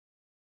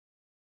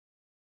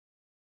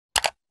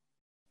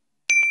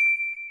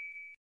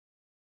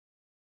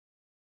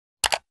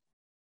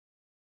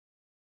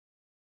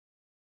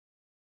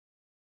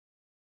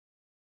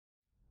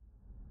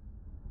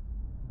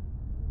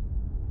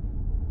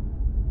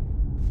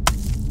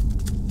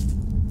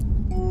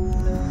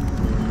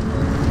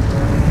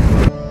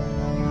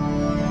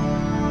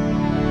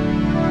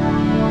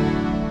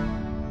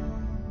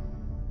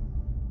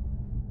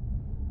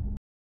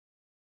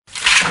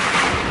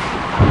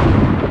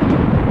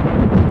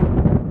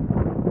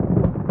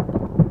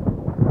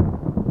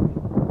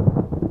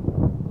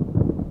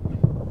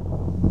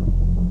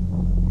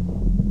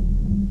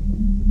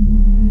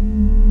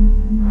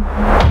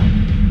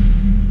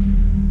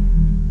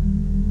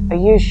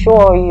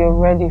sure you're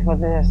ready for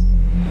this?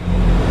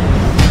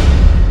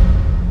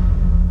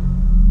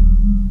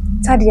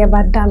 Tadi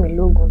eba dá mi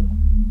lógun.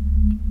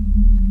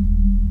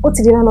 Ó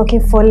ti di dandan kí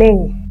n fọ́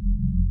lẹ́yìn.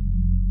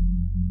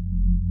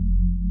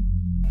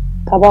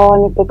 Tàbá wá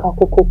ní pé ká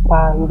kúkú pa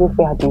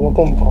irúfẹ́ adìyẹ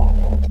bẹ́ẹ̀ kọ́.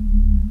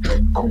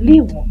 Kò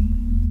léèwọ̀.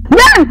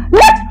 Then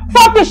let's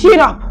fuck this shit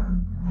up!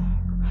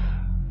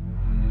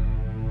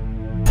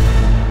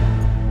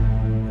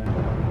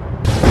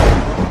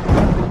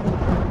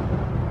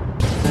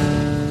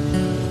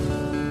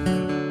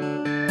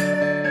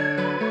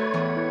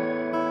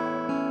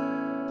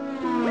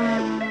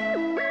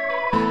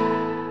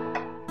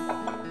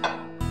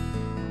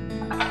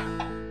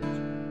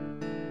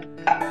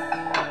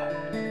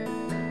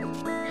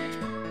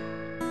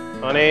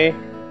 Honey?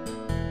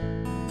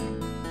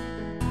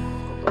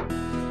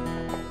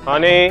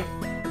 Honey?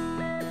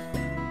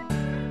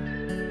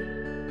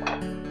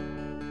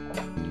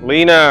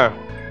 Lena?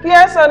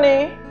 Yes,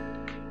 honey.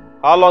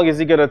 How long is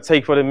it gonna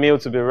take for the meal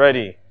to be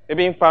ready?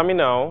 Baby, in me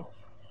now.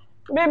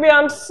 Baby,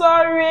 I'm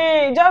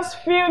sorry. Just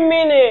few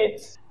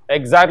minutes.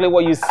 Exactly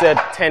what you said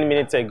 10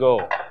 minutes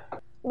ago.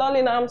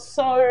 Darling, I'm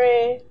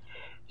sorry.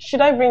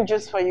 Should I bring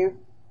juice for you?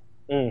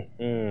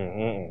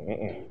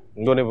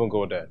 Don't even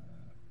go there.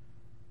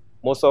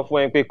 Most of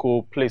when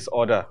people place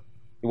order,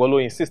 you will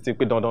insist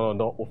pé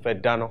dandan ó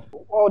fẹ́ dáná.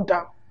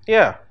 Order?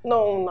 Yeah.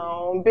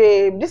 No,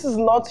 babe. This is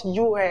not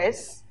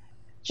US.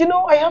 You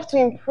know, I have to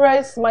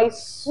impress my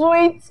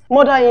sweet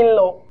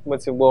mother-in-law. Mo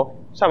ti gbọ́,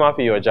 ṣá máa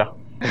fi yọjà.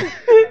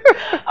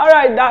 All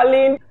right,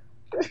 darling.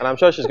 And I'm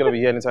sure she's going to be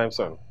here anytime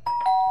soon.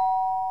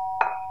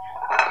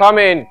 Come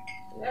in.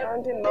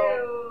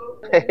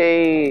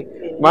 Hey,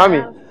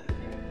 mommy.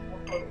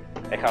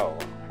 Ẹ káàbọ̀.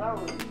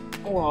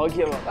 Wow,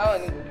 okay, ma.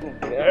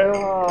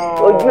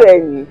 Ojú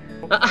ẹ̀yìn.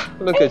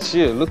 Look at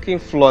you, looking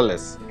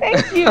flawless.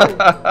 Thank you.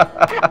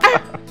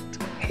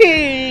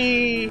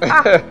 Hey.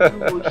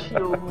 Mo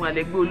ṣe ohun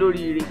àlẹ́gbẹ́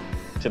olóríire.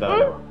 Ṣé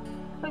dáadáa?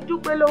 Ẹ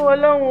dúpẹ́ lọ́wọ́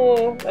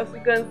Ọlọ́run, as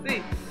you can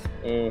see.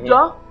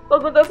 Jọ,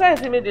 gbogbo tó sẹ́yìn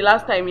sí mi the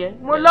last time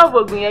yẹn, mo love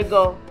ògùn yẹn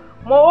gan.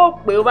 Mo ó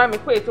pé ó bá mi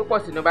pé ètò pọ̀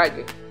sínú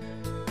báàgì.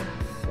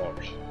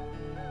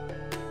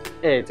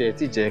 Ẹ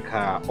ti jẹ́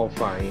ká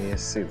offer yín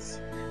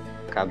seat.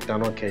 Ká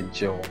dáná kẹ́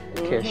jẹun,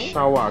 kẹ́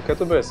shower, kẹ́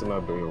tó bẹ̀rẹ̀ sí máa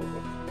bẹ̀rẹ̀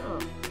ògùn.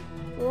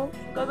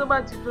 Ká tó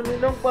bá ti dùn ní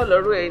ló ń pọ̀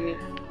lọ́rọ̀ ẹni.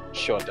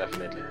 Sure,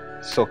 definitely.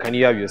 So can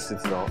you have your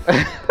seat now?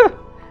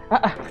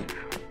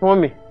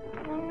 Mommy,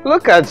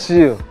 look at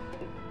you.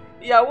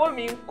 Ìyàwó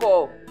mi ń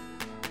kọ́.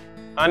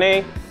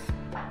 Honey.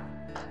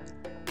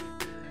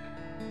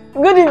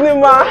 Good evening,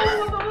 ma.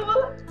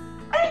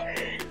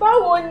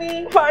 Báwo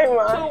ni? Fine,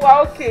 ma. So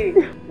wa okay?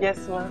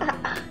 Yes, ma.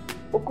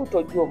 Ó kú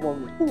tọ́jú ọmọ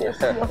mi.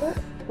 Yes, ma.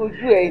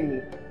 Ojú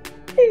ẹ̀yìn.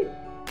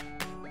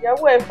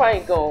 Ìyàwó ẹ̀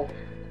fine gan.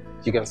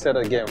 You can say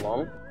that again,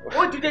 Mom.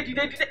 Ó dìde.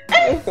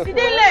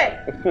 Dìde lẹ̀.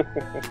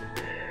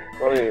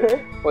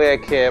 Ó yẹ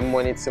kí ẹ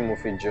mọ̀ ní tí mo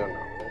fi jọ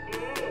náà.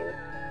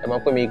 Ẹ máa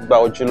pè mí gba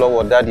ojú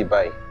lọ́wọ́ daddy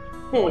báyìí.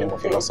 Wọ́n ní mo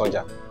fi lọ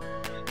sọ́jà.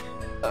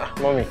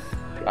 Mommy,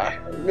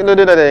 kí ló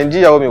dé dáadáa ń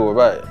jíyàwó mi wò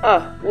báyìí?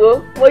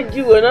 Wo, mo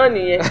jíwò náà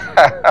nìyẹn.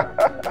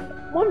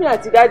 Mommy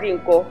àti daddy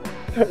ńkọ́?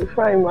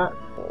 Fine, ma.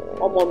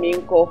 Ọmọ mi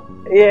ńkọ́?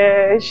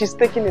 Yeah, she's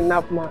taking a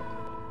nap, ma.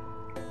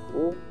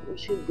 Ó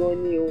ṣe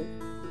gan ni o.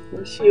 Ó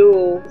ṣe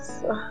o.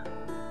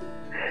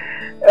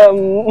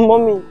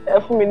 Mommy,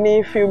 fún mi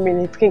ní few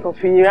minutes kí n kàn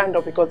fi round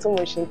up because mo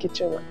ṣe in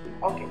kitchen, ma.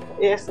 Okay.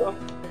 Yes, ma.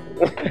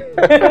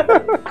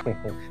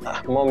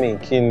 Mommy,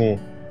 kí ni?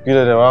 Bí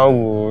ló dé wá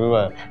wò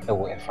ó ẹ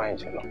wò ẹ fine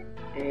jùlọ.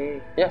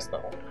 Yes, no.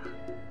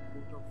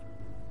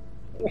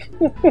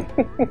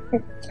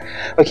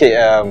 Okay,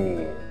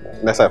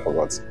 let's I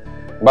forgot.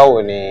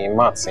 Báwo ni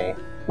Martin?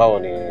 Báwo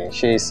ni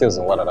ṣe sales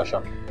ń wá dáadáa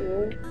ṣá?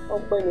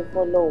 Ọpẹ́ ni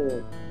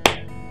fọ́lọ́run.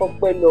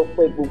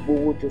 Ọpẹ́lọpẹ́ gbogbo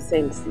owó tó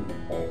send sí.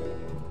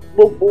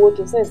 Gbogbo owó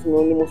tó send sí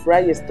ni mo fi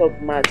ráyè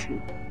stock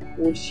market.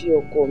 Mo ṣe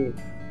ọkọ mi.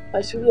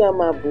 Àṣírí a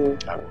máa bò.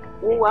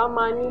 Ó wá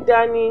máa ní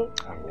dání.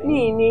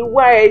 Ní ìní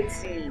wá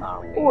ẹtì.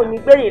 Ó ní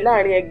gbẹ̀yìn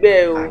láàrin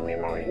ẹgbẹ́ o.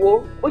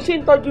 Wo, ó ṣe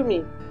ń tọ́jú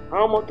mi.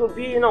 Àwọn ọmọ tó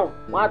bí náà,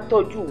 wọ́n á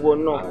tọ́jú ìwọ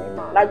náà.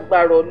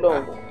 Lágbára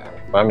Ọlọ́run.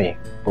 Mami,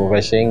 bó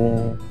fẹ́ ṣe ń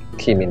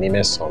kí mi ní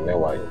mẹ́sàn-án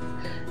mẹ́wàá yìí.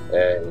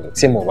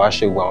 Tí mo bá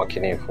ṣe gbọ́ àwọn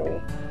kìíní fún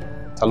yín,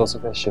 ta ló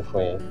tún fẹ́ ṣe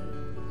fún yín?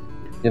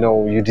 You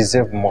know, you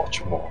deserve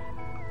much more.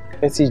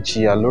 Ẹ ti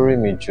jìyà lórí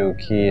mi ju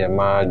kí ẹ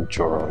máa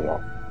jọ̀rọ̀ lọ.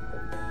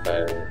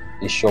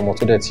 Iṣẹ́ ọmọ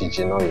tó dẹ̀ ti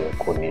jiná yẹn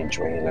kò ní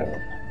jọ yín lẹ́nu.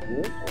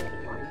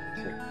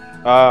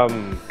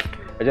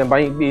 Ẹ jẹ́ n bá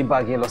yín gbé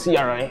báàgì lọ sí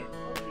yàrá yín.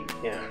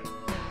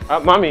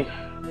 Mami,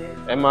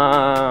 ẹ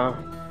máa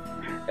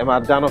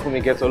dáná fún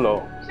mi kẹ́ tó lọ.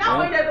 Ṣáwọn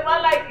oúnjẹ tó máa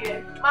ń láìkì ẹ̀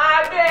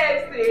máa bẹ́ẹ̀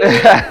ṣe.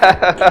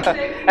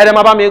 Ẹ dẹ̀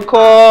máa bá mi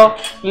kọ́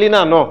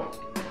Lina náà.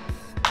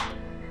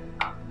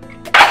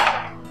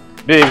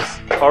 Babes,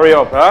 hurry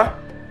up, huh?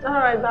 All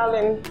right,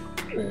 darling.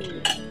 This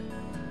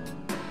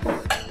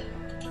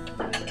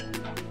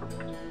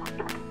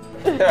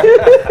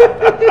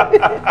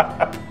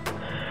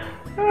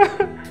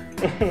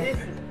is delicious.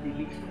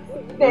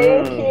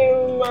 Thank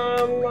you,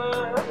 Mama.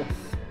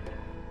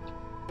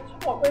 Ṣé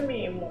mo pé mi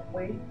mọ̀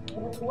pé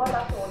mo ti wá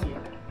látọ̀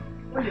yẹn?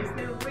 Well, it's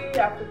still real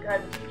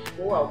African dish.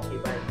 Go out, okay,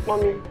 bye.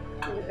 Mommy,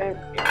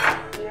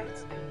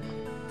 yes.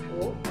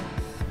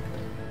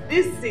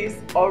 This is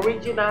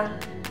original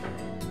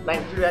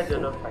Nigerian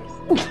jollof rice.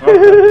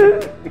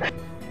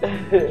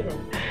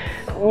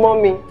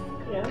 Mommy,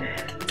 Yeah.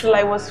 till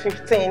I was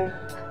 15,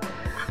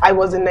 I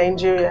was in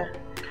Nigeria,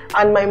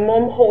 and my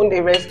mom owned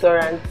a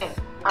restaurant.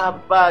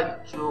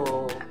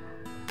 Abájọ.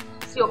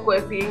 Sí ọkọ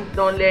ẹ fi ń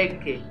dán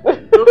lẹ́ẹ̀kẹ́,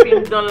 ló fi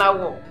ń dán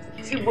láwọ̀.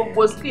 Sí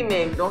gbogbo skin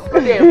ẹ̀ ń dán, tó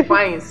dẹ̀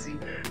fáyìn sí.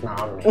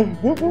 Màámi.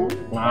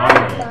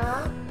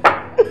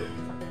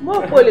 Mo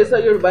kò lè sọ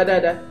Yorùbá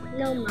dáadáa.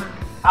 No, ma.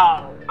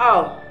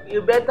 Oh,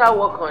 you better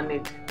work on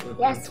it.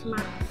 Yes, ma.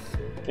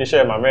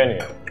 Iṣẹ́ màmá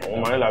ènìyàn,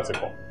 òun máa ní láti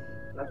kàn.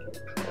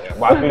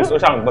 But at least ó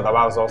ṣàǹgbọ́n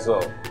tàbá ń sọ sí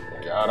ọ.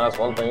 Yeah, that's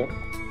one thing.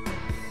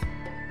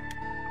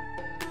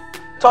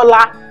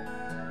 Tola,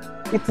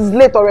 it is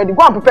late already.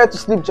 Go and prepare to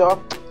sleep, Joe.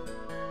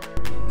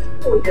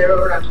 Ó jẹ́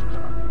rọra.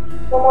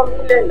 Ọmọ mi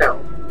lẹ̀ náà.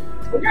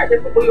 Mo ní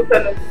àjẹ́ pé bóyá ó fẹ́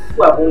lọ sí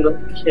ìlú àbò lọ sí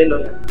iṣẹ́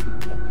lọ́la.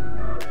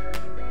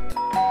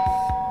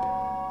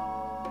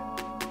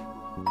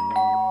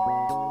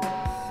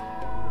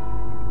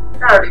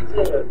 Láàárín tí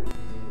èèyàn.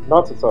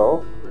 Not at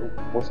all.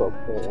 What's up?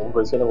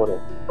 Where's anybody?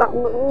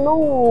 No,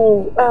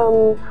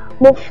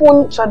 mo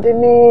phone Ṣadé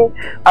ní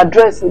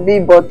address bí,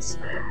 but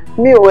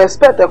mi ò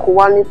expect ẹ kó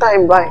wá ní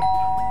time by.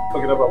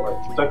 Okay, no problem.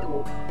 Thank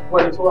you.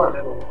 What is one?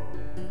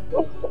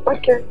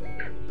 Okay.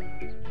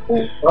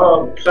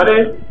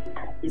 Shade,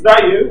 is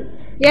that you?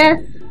 Yes.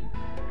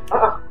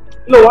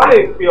 No, why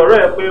if your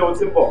rep pay on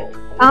simple?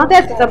 I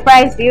wanted to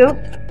surprise you.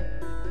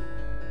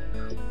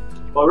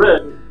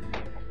 Already?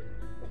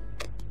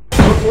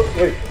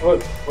 Wait.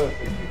 Move.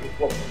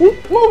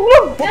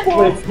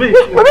 Wait.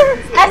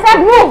 I said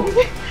move.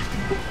 Wait.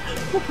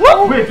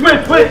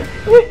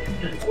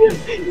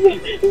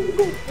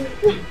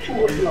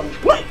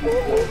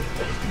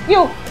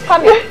 You,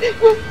 come here.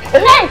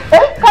 Hey,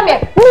 come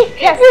here.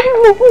 Yes. I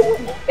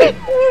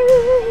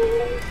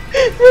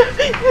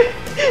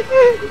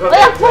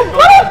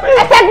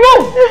said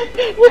move.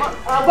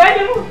 Where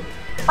do you move?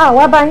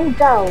 Wá bá yín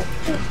jà o.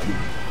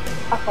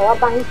 Wá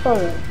bá yín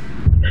sọ̀rọ̀.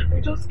 We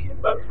just came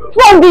back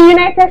From the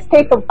United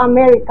States of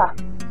America,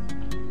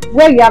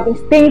 where you have been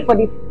staying for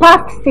the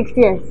past 6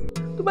 years.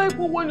 To buy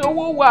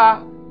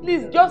owó,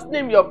 please just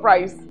name your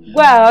price.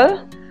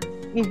 Well,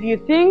 if you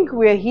think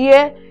we're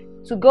here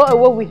to go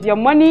away with your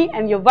money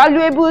and your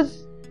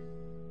valuables,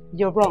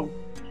 you're wrong.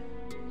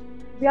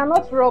 We are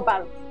not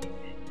robbers.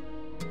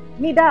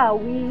 Neither are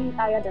we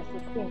hired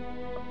assassins.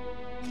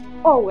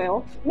 Oh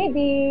well,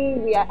 maybe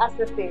we are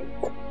assassins,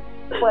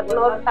 but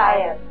not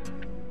hired.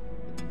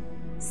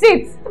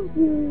 Sit!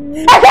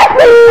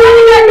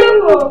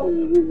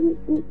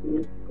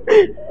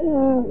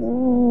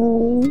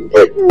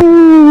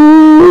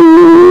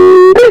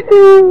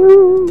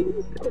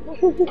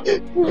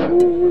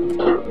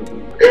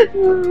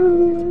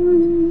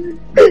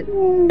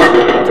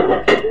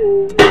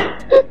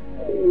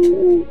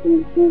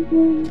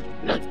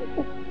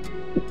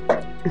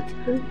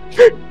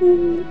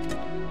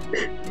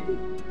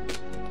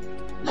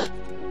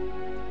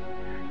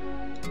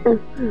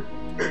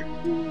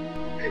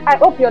 I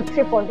hope your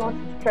trip was not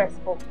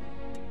stressful.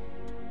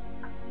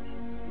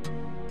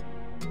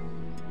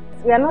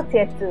 We are not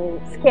here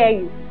to scare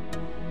you.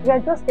 We are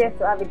just here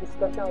to have a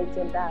discussion with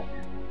your dad.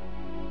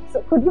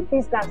 So could you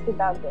please go and sit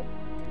down there?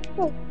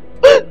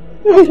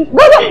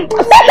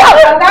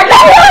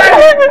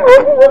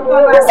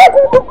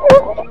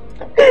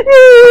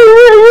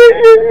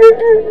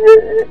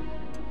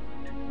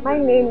 My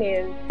name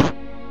is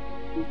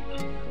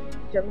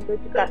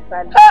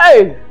Kasali.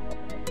 Hey!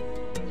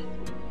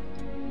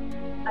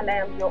 And I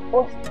am your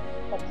host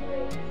for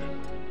today.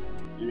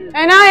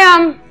 And I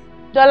am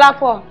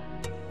Dolapo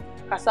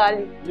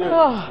Kasali.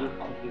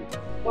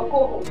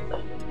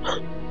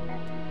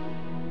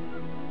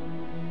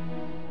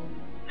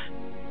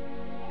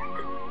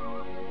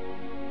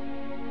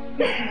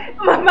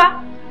 Mama,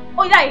 ó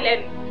yà ẹ́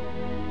lẹ́nu.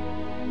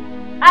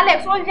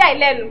 Alex, ó yà ẹ́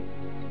lẹ́nu.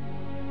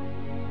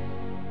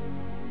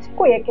 Ṣé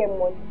kò yẹ kẹ́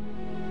mọ̀ ni?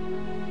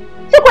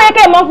 Ṣé kò yẹ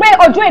kẹ́ mọ̀ pé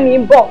ọjọ́ èní ń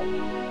bọ̀?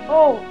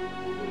 Oh,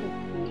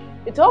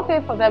 it's okay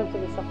for them to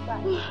be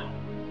surprised.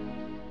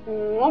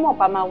 Wọ́n mọ̀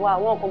pa máa wá,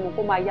 àwọn ọkọ̀ mọ̀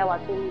kó máa yá wa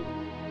tó ní.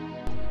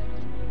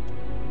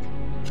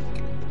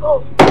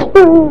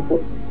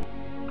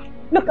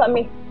 Look at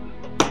me.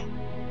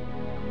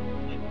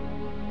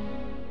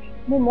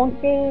 Mo mọ̀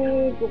pé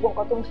gbogbo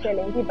nǹkan tó ń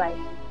ṣẹlẹ̀ ní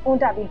bíbáyìí ó ń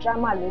dàbí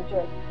drama lójú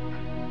ẹ̀.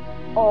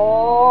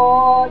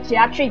 Or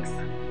theatrics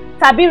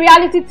tàbí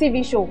reality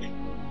TV show.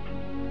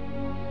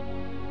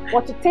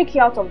 But to take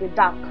you out of the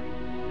dark,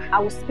 I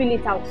will spill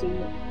it out to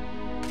you.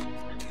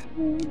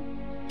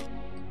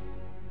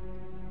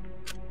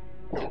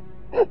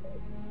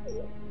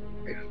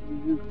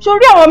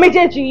 Ṣorí àwọn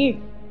méjèèjì yìí,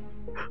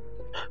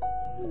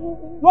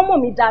 wọ́n mọ̀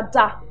mí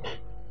dáadáa.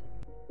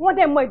 Wọ́n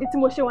dẹ̀ mọ̀ ìdí tí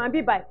mo ṣe wà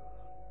níbí báyìí.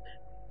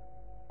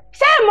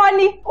 Ṣé ẹ mọ̀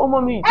ni?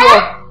 Ọmọ mi ìjọ.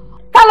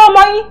 Ta ló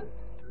mọ̀ yín?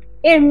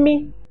 Èmi.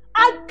 I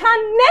can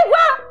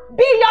never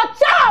be your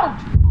child.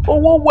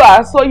 Owó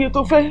wà sọ iye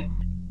tó fẹ́.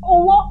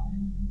 Owó.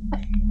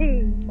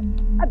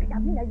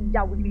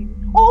 ìyàwó lè ní.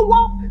 Owó!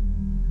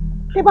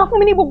 Tẹ́ bá fún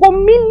mi ní gbogbo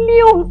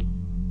millions.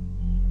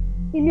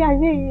 Ilé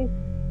ayé yìí.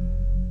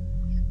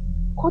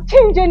 Kò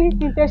change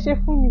anything tẹ́ ṣe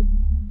fún mi.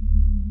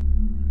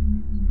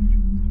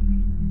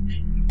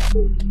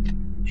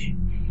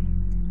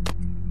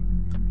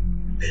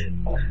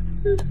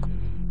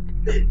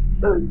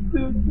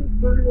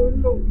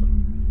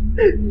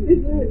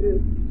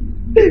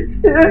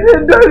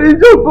 Daddy,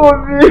 jókòó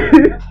mi.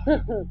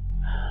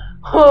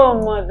 Oh,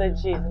 Mother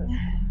Jesus.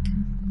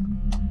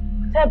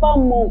 Tẹ́ bá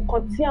mọ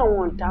nǹkan tí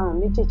àwọn ọ̀daràn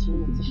méjèèjì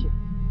yìí ti ṣe.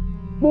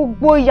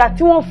 Gbogbo ìyà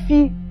tí wọ́n fi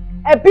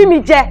ẹbí mi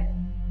jẹ.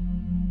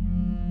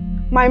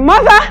 My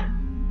mother,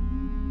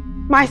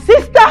 my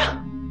sister,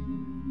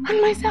 and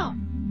myself.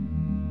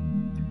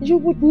 You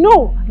would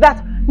know that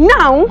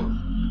now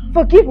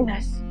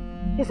forgiveness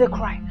is a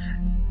crime.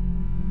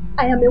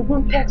 I am a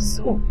wanted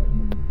soul,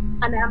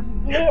 and I am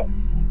here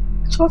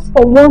just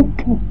for one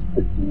thing.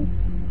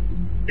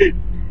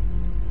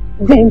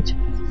 Vengeance.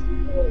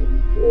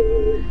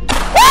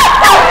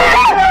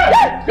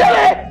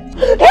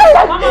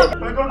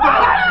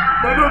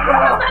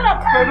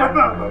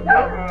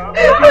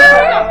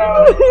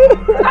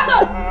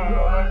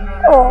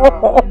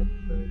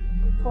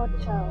 Poor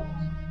child.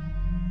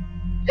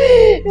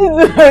 She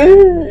just had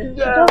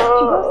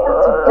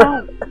to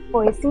die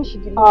for a sin she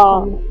did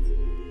not commit.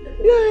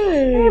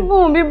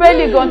 Even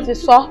Bíbélì gan ti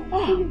sọ.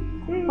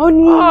 Ó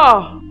ní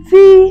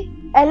tí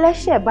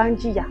ẹlẹ́ṣẹ̀ bá ń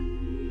jìyà,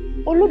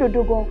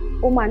 olódodo gan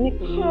ó máa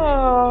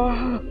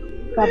nípìnlẹ̀.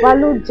 Bàbá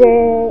ló jẹ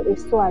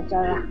èso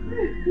àjàrà.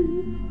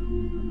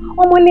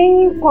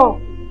 Ọmọlẹ́yìn kan.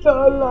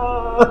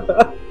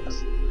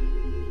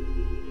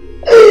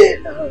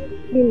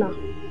 Lina,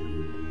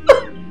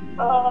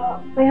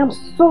 I am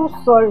so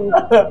sorry.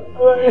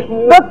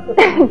 But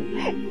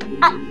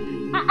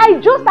I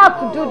just have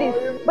to do this.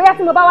 Bóyá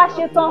tí mo bá wá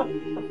ṣe tán,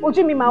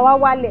 ojú mi máa wá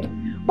wálẹ̀.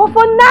 But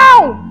for now,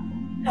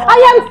 I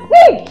am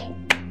sick.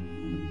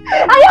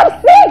 I am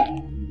sick.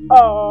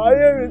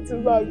 Ayé mi ti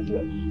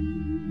bàjẹ́.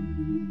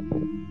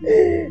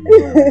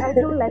 I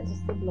don't like to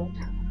see blood.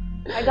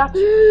 I got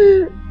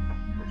you.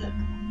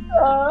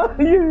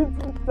 Ayé mi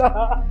ti ta.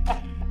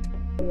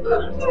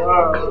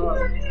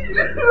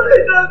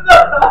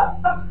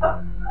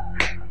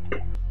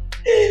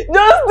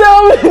 Just tell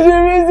me the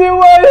reason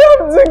why you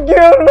have to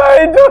kill my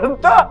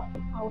daughter.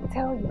 I'll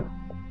tell you.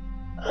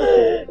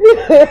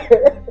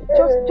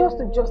 just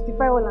to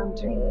justify what I'm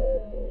doing.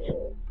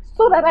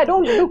 So that I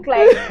don't look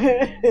like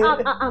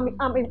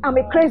I'm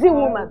a crazy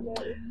woman.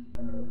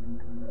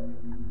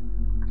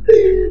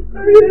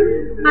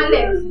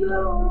 Alex,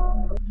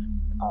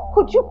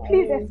 could you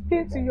please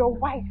explain to your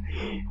wife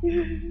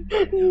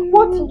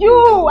what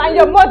you and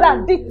your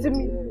mother did to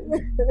me?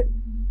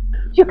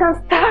 You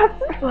can start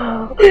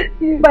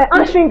by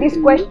answering this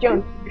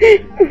question.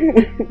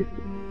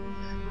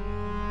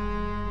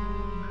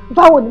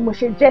 Báwo ni mo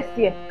ṣe jẹ́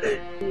sí ẹ?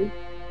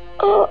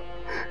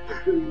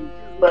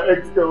 My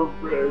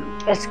ex-girlfriend.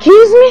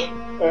 Excuse me?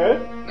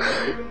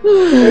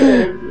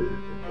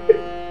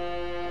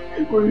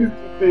 We used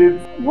to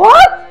date.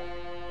 What?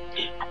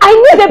 I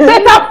need a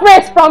better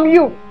phrase from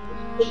you.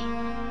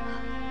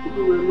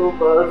 We were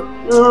lovers.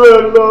 We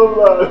were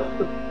lovers.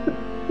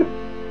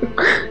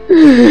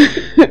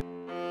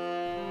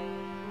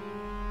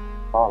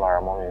 Báwo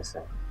lára mọ́mí ń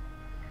sìn?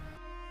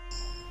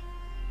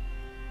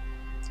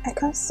 I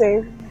can't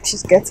say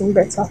she's getting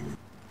better.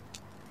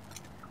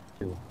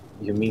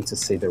 You mean to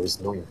say there is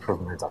no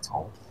improvement at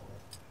all?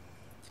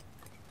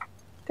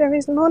 There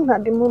is none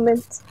at the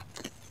moment.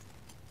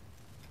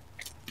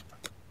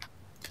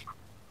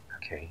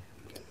 Okay.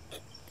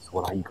 So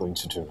what are you going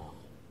to do now?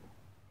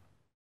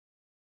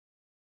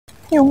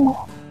 You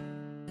know.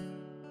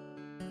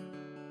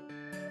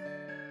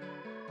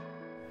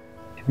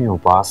 Èmi ò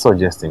bá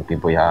suggesting pé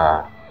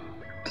bóyá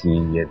kí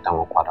ẹ dá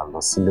wọn padà lọ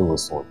sílé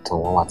ìwòsàn tó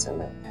wọ́n wà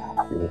tẹ́lẹ̀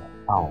àbí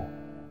báwọn.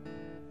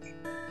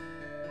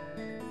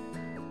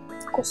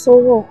 Kò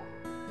sówó.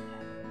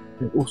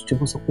 Ó ṣe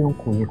bó sọ pé ó ń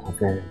kún yín kan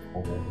fẹ́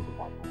ọmọ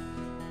ìwà.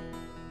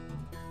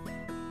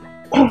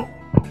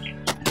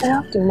 I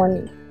have the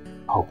money.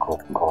 Oh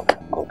God.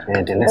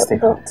 Yeah, then let's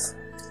take But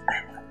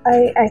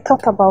I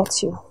thought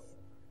about you.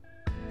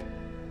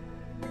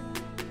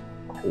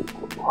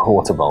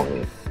 What about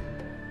me?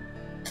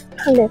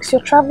 Alex,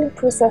 your traveling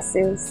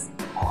processes.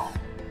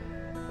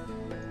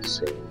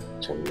 So,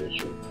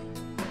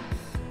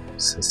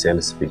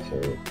 sincerely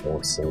speaking,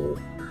 what's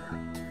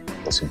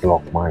a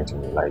block mind in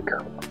me, like,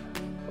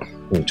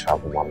 me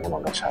travel, I'm no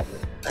longer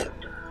traveling.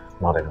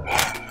 Not anymore.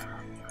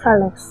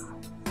 Alex,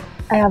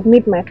 I have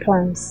made my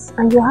plans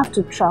and you have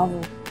to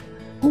travel.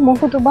 Mo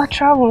go to ba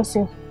travel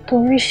sin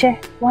torí iṣẹ́.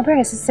 Wá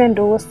bẹ̀rẹ̀ sí send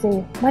owó sí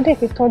mi. Má dé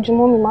fi tọ́jú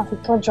mọ́mì, má fi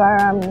tọ́jú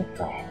ara mi.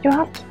 You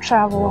have to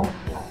travel. No.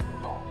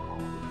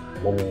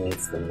 Mommy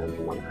needs the money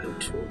when I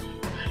do.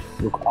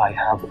 Look, I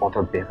have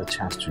other better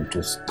chance to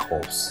do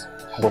stuff.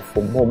 But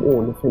for mom,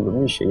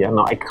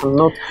 now I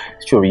cannot.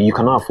 Sure, you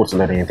cannot afford to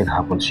let anything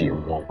happen to your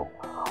mom.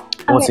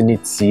 Once you need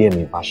to see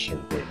me,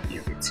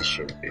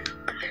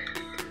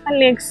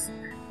 Alex,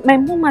 my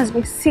mom has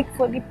been sick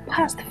for the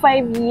past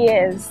 5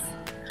 years.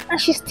 And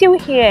she's still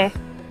here.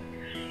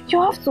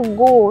 You have to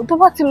go. Tó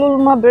bá ti lọ ló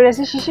máa bẹ̀rẹ̀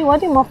sí ṣiṣẹ́ wá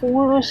dé máa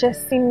fowó ránṣẹ́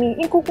sí mi.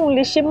 Nkúkú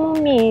lè ṣe mú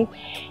mi.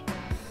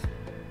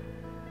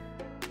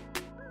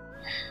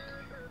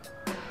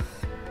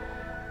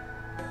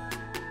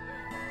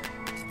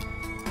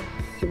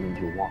 You mean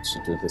you want to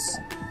do this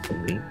for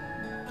me?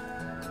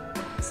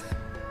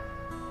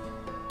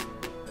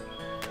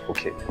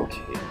 Okay,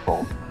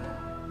 but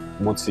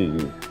mo ti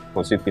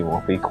pè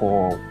wọ́n pé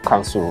kí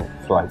cancel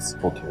flights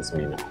bookings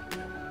me now.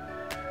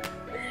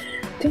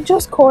 Then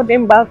just call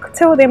them back.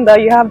 Tell them that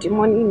you have the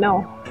money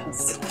now.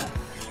 Please.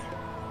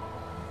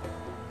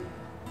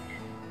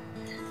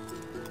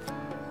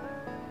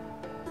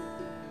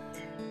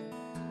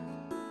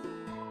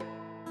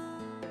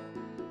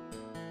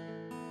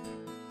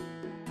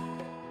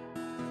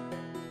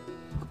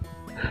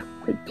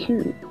 Thank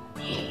you.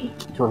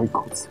 Very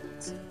good.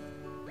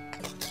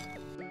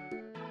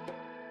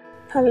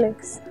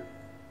 Alex.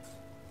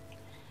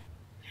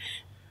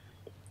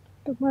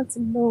 Tó bá ti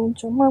lọ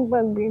ọjọ́ má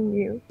gbàgbé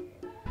mi o.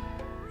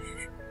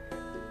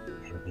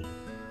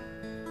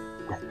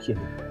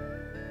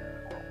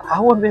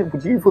 How on earth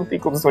would you even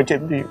think of such a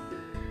thing?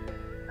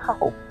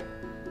 How?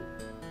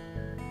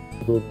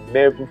 I will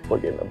never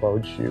forget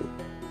about you.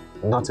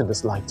 Not in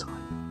this lifetime.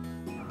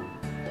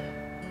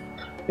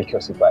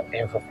 Because if I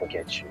ever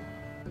forget you,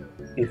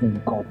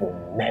 even God will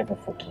never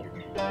forgive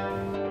me.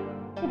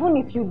 Even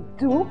if you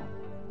do,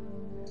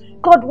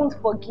 God won't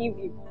forgive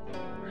you.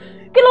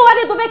 Kí ló wá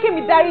dé tó fẹ́ kí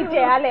mi dáríjì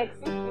ẹ́, Alex?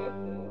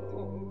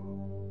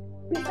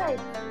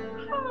 Besides,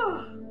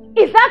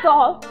 is that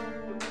all?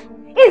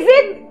 Is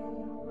it?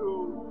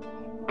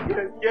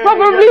 Yes,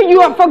 probably you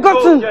have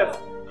forgotten. Yes.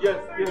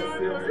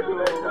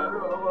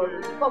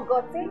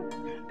 Forgotten?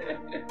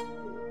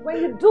 When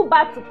you do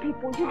bad to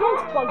people, you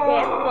don't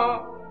forget.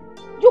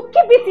 You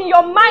keep it in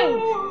your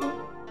mind.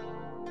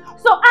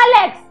 So,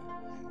 Alex,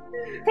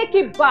 take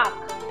it back.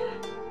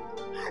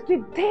 The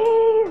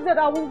days that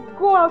I will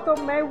go out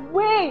of my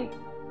way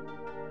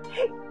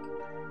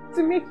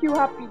to make you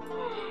happy.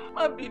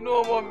 Happy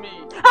no, mommy.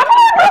 I'm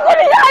not going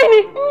to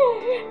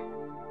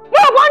no,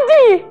 one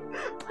day.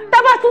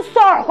 That was too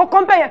sorry. Go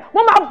compare.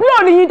 Mama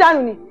blow ni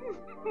down ni.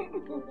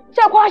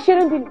 Ṣé kò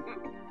ṣeré bí?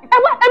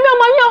 Èmi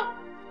ọmọ yín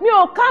mi ò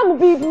calm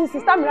bí ibi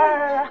sister mi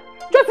rárá.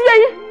 Jó ti yé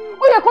yín.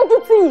 Ó yẹ kó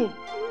tún tì yín.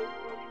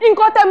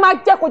 Nǹkan tẹ́ máa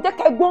jẹ kò jẹ́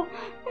kẹ́gbọ́n.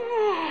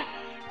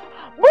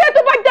 Bóyá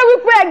tó bá jẹ́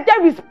wípé ẹ jẹ́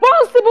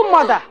responsible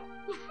mother.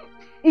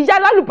 Ìyá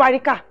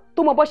lálùbáríkà tó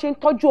mọ bó ṣe ń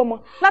tọ́jú ọmọ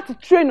láti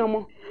train ọmọ.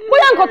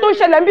 Bóyá nǹkan tó ń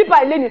ṣẹlẹ̀ ń bí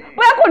báyìí lẹ́ni,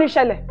 bóyá kò ní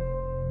ṣẹlẹ̀.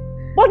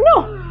 But no.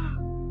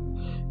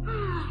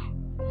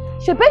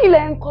 Ṣé bẹ́ẹ̀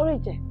ilẹ̀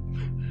encourage ẹ?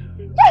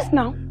 Yes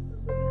now.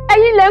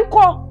 Ẹ̀yin lẹ ń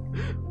kọ́.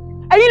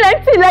 Ẹ̀yin lẹ ń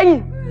tì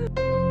lẹ́yìn.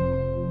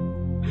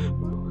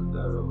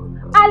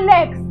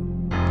 Alex,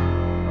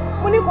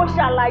 mo ní kó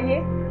ṣàlàyé.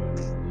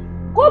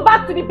 Go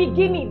back to the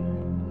beginning.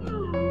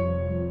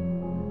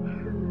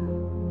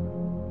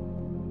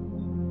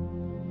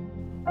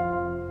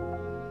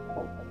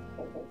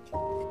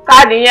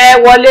 Káàdì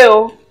yẹn wọlé o.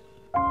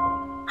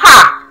 Ha!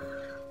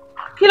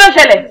 Kí ló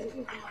ṣẹlẹ̀?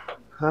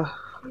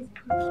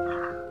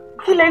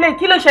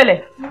 Kí ló ṣẹlẹ̀?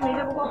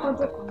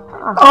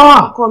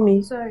 Ọkọ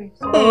mi.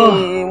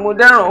 Mo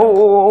dáràn o.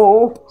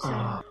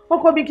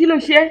 Ọkọ mi kí ló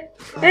ṣe?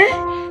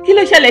 Kí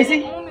ló ṣẹlẹ̀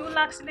sí? Mo mi ó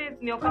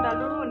accident ní ọ̀kadà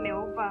lóró ní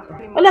over.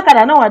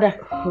 Ọlọ́kadà náà wà dà.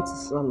 Ó ti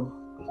sá lọ.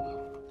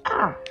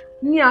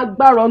 Ní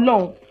agbára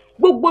Ọlọ́run,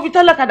 gbogbo ibi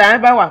tọ́lọ́kadà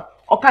yẹn bá wà,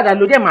 ọ̀kadà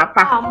ló dẹ̀ máa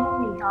pa. Àmọ́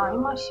mi, ẹ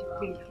má ṣe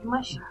pé.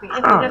 Ẹ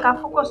kò jẹ́ ká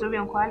focus lórí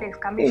nǹkan Alex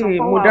ká make sure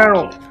mo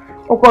dáràn.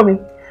 Ọkọ mi,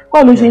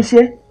 báwo ló ṣe ń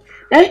ṣe?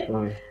 Ẹ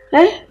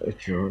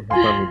jọ̀ọ́, bá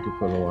mi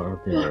dúpẹ́ lọ́wọ́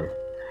arábìnrin.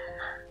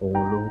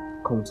 Òun ló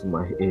come to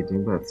my aid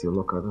nígbà tí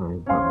ọlọ́kadà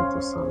yẹn bá mi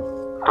tó sá lọ.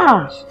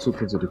 She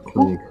took me to the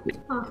clinic.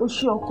 Ó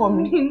ṣé ọkọ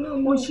mi.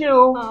 Ó ṣé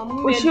o.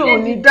 Ó ṣé ò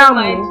ní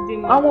dààmú.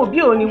 Àwọn òbí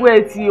ò ní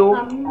wẹ́ ti o. Ó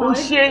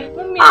ṣé.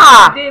 Ó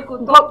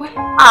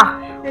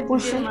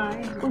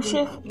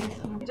ṣé.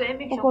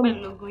 Ọkọ mi.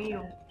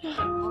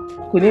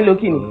 Kò ní lo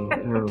kíni?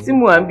 Tí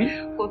mo à ń bí.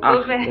 Kò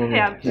tó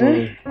fẹ́ àbí.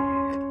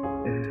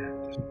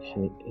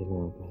 Ṣé ẹ̀rọ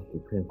ọba kò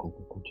fẹ́ nǹkan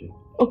kúkú jẹ?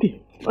 Ok,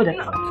 ọ̀dà.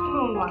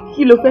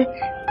 Kí ló fẹ́?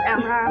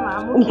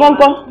 Nǹkan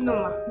kan? No,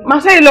 ma. Máa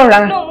sẹ́yìn lọ rà.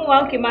 No, ma,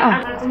 okay, ma.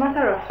 As a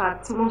matter of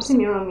fact, mo sì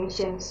mi rán mi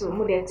iṣẹ́ so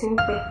mo dẹ̀ ti ń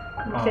pẹ́.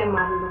 Mo fẹ́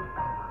máa lọ.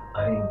 I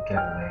didn't get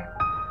it.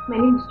 My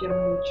name is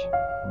Jeremy.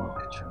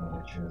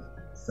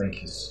 Thank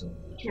you so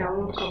much. You're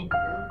welcome.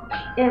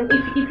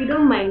 If you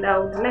don't mind, I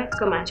would like to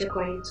come and check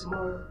on you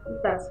tomorrow.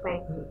 If that's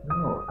fine.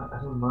 No, I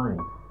don't mind.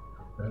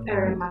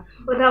 Alright, ma.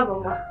 Ó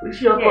dàbọ̀, ma.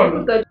 Iṣẹ́ ọkọ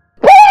mi.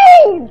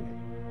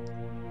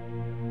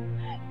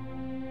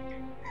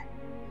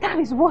 That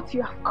is what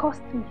you have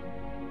cost me.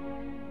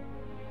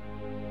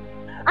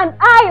 And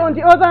I, on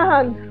the other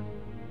hand,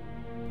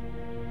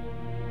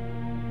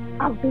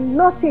 have been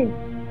nothing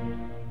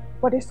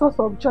but a source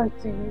of joy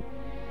to you.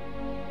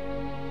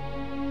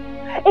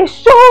 A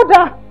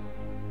shoulder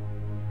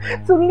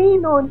to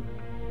lean on.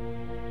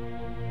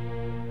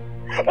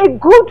 A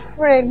good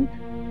friend.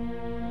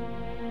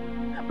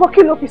 But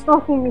kí ló fi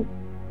san fún mi?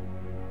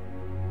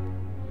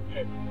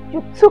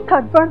 You took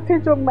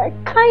advantage of my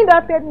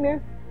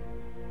kind-heartedness.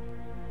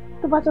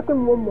 Tó bá jẹ́ pé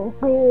mo mọ̀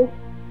pé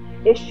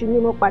èṣù ni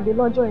mo pàdé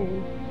lọ́jọ́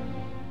yẹn.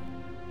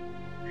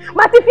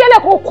 Màá ti fi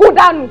ẹlẹ́ kó kú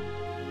dànù.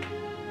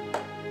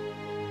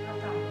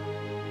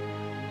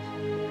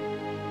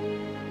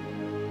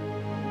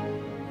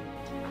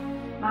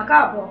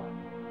 Màkàbọ̀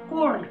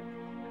kò rìn.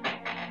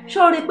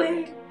 Ṣó rí pé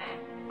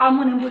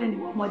amúnimúni ni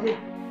wọ́n ọmọdé.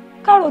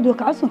 Káròdò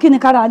ká sùn kí ni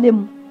kára lé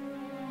mu.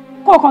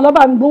 Kọ̀ọ̀kan ló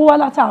bá mi gbowó wá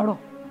látàárọ̀.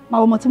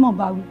 Màá ọmọ tí mò ń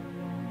bá wí.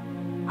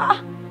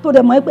 Tó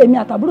dẹ̀ mọ̀ pé èmi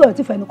àtàbúrò ẹ̀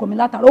ti fẹ̀nu kò mi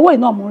látàárọ̀. Owó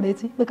iná mò ń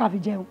retí pé ká fi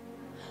jẹun.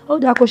 Ó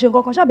dáa kó ṣe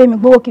nǹkan kan ṣáàbẹ̀ mi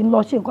gbowó kí n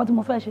lọ ṣe nǹkan tí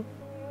mo fẹ́ ṣe.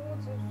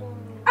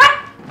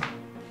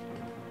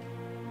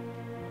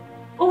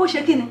 Owó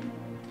ṣe kí ni?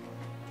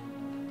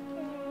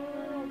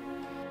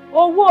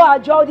 Owó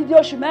àjọ odidi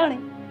oṣù 4.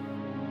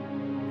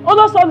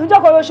 Olóṣòlù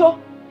jọ́kọ̀ oṣó.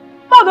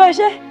 Báwo ló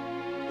ṣe?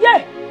 Yé!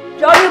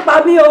 Jọ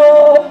nípa mi o.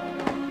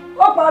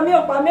 Ó pa mí,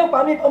 ó pa mí, ó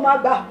pa mí, ó máa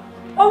gbà.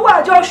 Owó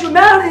àjọ oṣù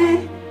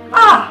 4.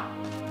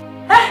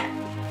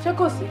 Ṣé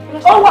kò sí?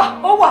 Ó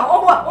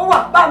wà,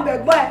 bá ń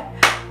bẹ̀gbọ́n ẹ̀.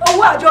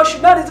 Owó àjọ oṣù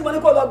 4 tí mo ní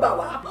kó lọ gbà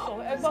wá.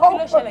 Ẹ̀gbọ́n kí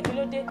ló ṣẹlẹ̀ kí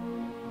ló dé?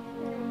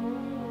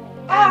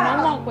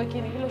 Mo mọ̀ pé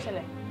kí ni kí ló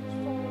ṣẹlẹ̀?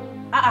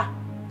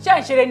 Ṣé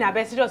ń ṣeré ní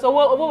abẹ́ serious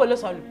owó wo ló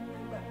sọnù?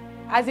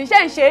 Àti ṣé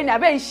ń ṣeré ní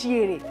abẹ́ ń ṣi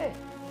èrè?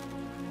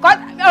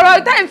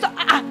 Ọ̀rọ̀ time sọ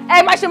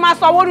ẹ má ṣe máa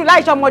sọ owó nù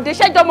láìṣọ ọmọdé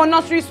ṣẹ́jọ́ ọmọ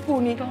nursery school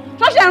ni.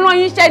 Ṣọ́ṣẹ́ ń rán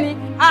yín iṣẹ́ ni.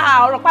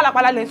 Ọ̀rọ̀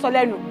pálapàla lè sọ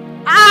lẹ́nu.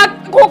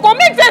 Kò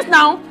make sense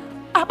now.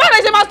 Báwo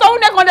ṣe máa sọ owó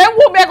nẹ́kan lẹ́ ń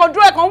wò bẹ́ẹ̀ kan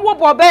dúró ẹ̀kan ń wò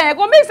bọ̀ bẹ́ẹ̀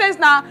kò make sense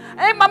now.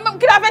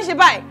 Kí la fẹ́ ṣe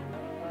báyìí?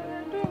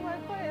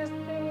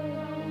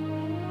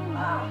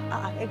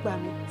 Ẹ gbà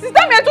mí.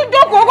 Sísá mi ẹ tún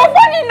jókòó kó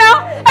fọ́ọ̀nì náà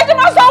ẹ ti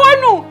máa sọ owó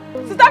nù.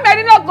 Sísá mi ẹ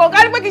ní lọ́gàn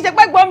kárí pé kì í ṣe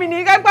pé gbọ́ mi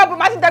ní ká gbọ́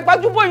máa ti dàgbà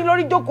júbọ̀ yín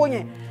lórí jókòó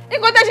yẹn.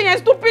 Nǹkan tẹ́ ṣe yẹn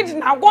stupid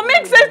now kò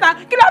make sense now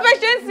kí la fẹ́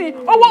ṣe ń sìn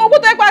owó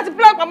tó yẹ pé àti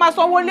plan pa máa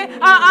sanwó lé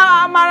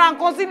a máa ra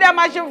nǹkan sílé a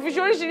máa ṣe fi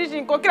ṣe oríṣiríṣi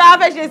nǹkan kí la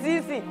fẹ́ ṣe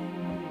sí sìn.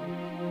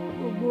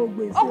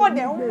 Ọkọ̀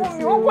dẹ̀ ń wò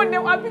mí ọkọ̀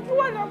dẹ̀ wà bí kí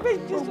wọ́n lọ fẹ́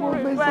ṣe sọ̀rọ̀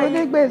ìbáyìí. Gbogbo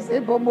onígbèsè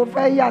bò mo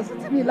fẹ́ yà sí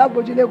tí mi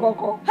lágbójúlé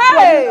kankan.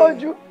 Jọmí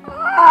lójú.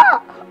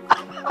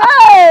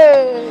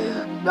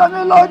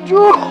 Jọmí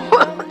lójú.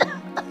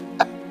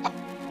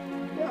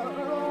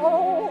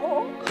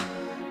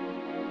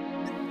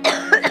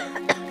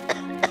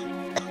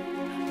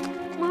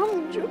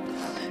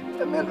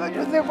 Jọmí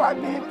lójú sí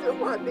pàmì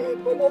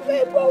mo fẹ́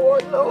bọ́wọ́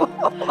lọ.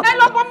 Ẹ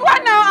lọ bọ̀ mi wá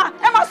náà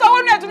ẹ máa sọ owó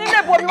ní ẹ̀tún nílé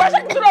bọ̀ mi wá ṣé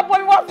kí n tó lọ bọ̀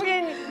mi wá fún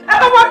yín ni. Ẹ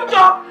lọ bọ̀ mi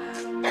jọ.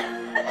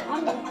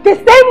 The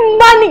same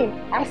money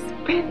I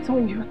spent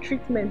on your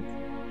treatment.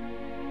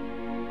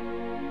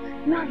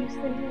 Now you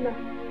say Nina.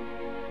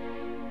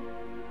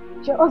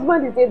 Your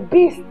husband is a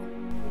beast.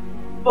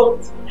 But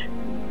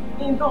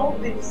in all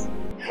this.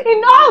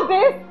 In all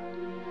this?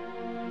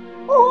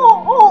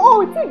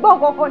 Oh, it's a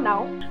bug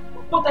now.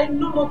 But I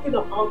know nothing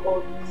about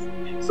all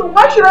this. So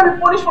why should I be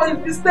punished for his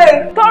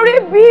mistake? Torí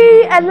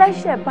bí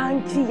ẹlẹ́ṣẹ̀ bá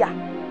ń jìyà,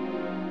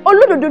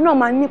 olódodo náà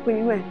máa ní ìpín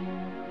nínú ẹ̀.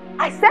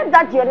 I said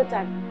that the other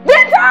time.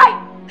 Didn't I?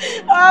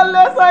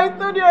 Unless I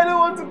told you I don't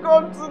want to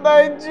come to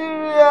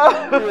Nigeria.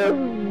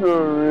 I'm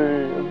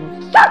sorry.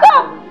 Shut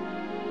up!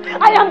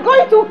 I am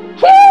going to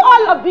kill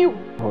all of you.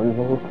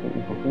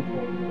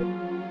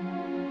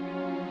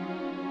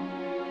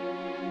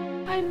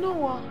 I know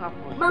what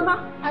happened. Mama.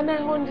 And I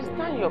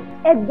understand your...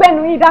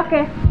 Ẹgbẹ́nu yín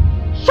dákẹ́.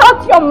 Shut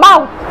your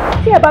mouth.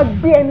 Tí ẹ bá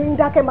gbé ẹnu yín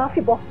dákẹ́ máa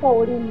fìbọn fọ́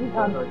orí yín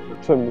dànù.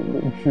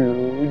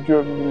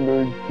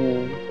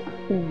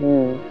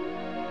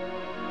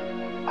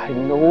 I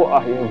know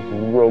I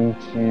have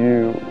wronged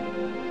you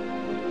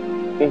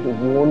in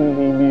 1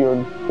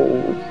 million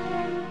folds.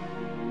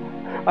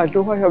 I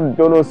know I have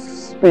done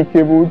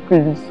unspeakable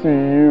things to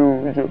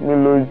you,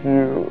 Jomiloju.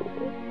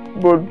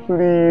 But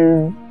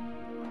please,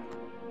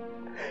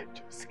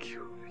 just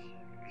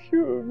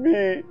kill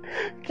me.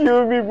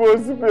 Kill me, but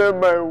spare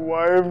my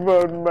wife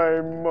and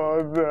my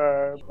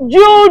mother.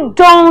 You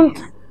don't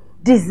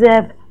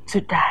deserve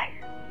to die.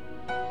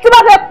 Tí bá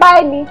fẹ́ pa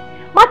ẹ́ ni,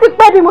 má ti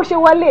pẹ́ bí mo ṣe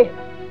wọlé.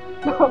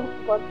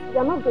 But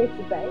you're not going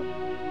to die.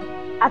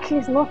 At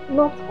least not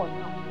for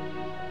now.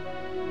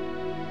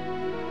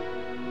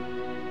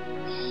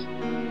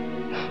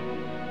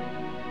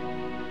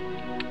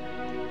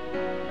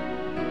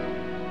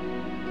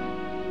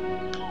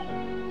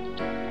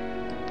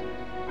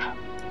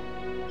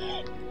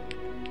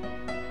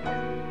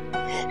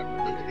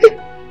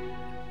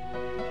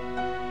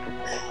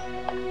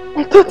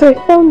 I thought I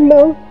found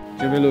love.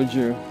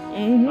 Jomiloju.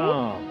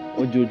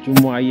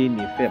 Ojoojúmọ́ ayé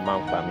ni ìfẹ́ máa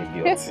ń pa mí bí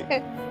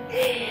ọtí.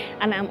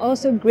 And I'm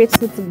also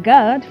grateful to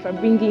God for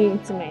bringing you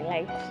into my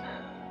life.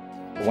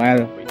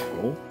 While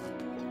grateful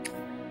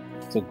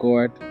to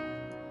God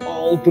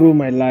all through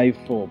my life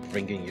for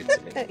bringing you to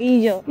me.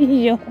 Iyo.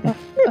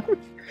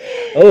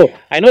 Oh,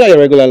 I know that your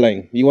regular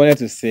line. You wanted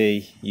to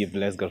say you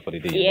bless God for the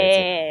day you met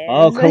him. Yes.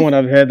 Oh, come on,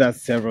 I've heard that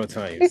several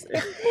times.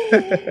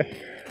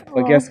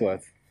 But guess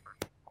what?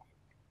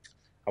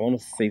 I want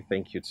to say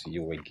thank you to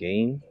you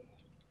again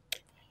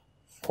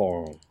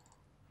for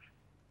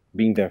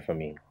being there for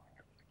me.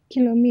 Kí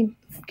ló mean?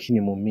 Kí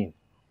ni mo mean?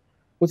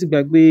 Ó ti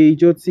gbàgbé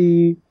ijọ́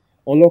tí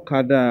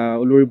Olokada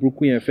olórí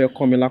burúkú yẹn fẹ́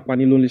kọ́ mi lápá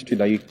ní Lonely Street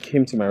that you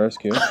came to my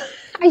rescue.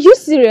 Are you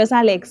serious,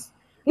 Alex?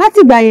 Láti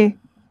ìgbà yẹn.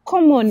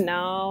 Come on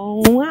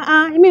now.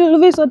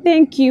 So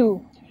thank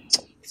you.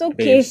 It's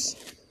okay. Babes,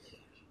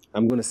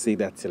 I'm gonna say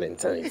that till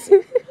eternity.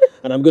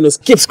 And I'm gonna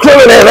keep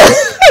screaming at her.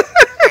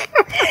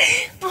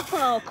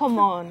 Oh, come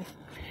on.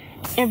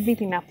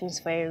 Everything happens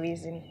for a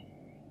reason.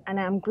 And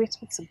I'm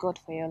grateful to God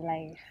for your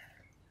life.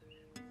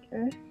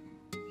 Okay?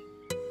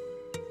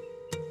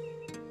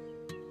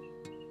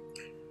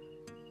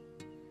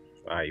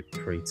 I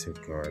pray to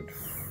God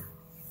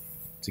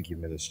to give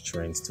me the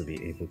strength to be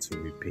able to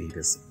repay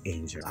this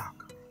angel.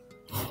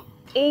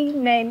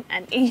 Amen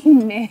and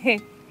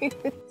amen.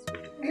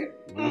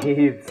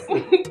 Yes.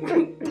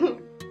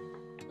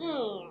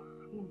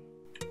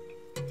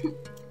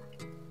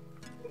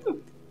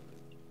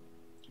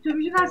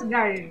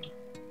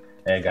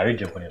 Gary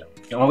Japan.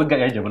 I'm going to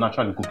get Japan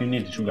actually cooking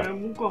need sugar.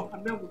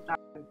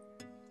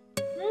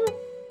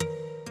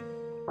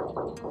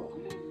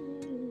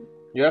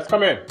 Yes,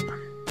 come in.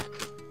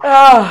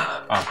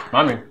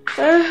 Mommy.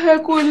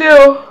 Kú ilé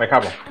o. Ẹ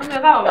káàbọ̀.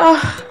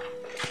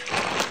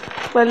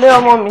 Pẹ̀lẹ́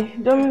ọmọ mi,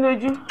 jọ mí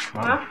lójú.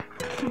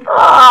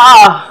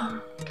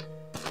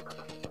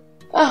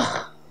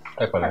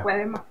 Ẹ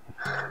pẹ̀lẹ́ ma.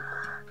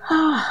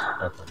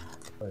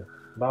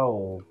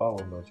 Báwo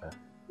lọ jà?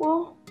 Wọ́n,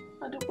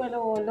 a dúpẹ́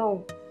lọ́wọ́ Ọlọ́run.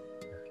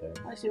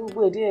 A ṣe gbogbo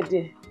ẹ̀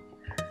díẹ̀díẹ̀.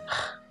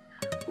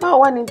 Báwo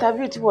wá ní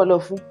interview tí wọ́n lọ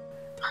fún?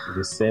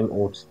 The same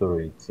old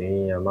story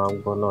tí a máa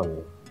ń gbọ́ náà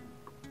ni.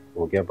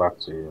 We'll get back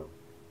to you.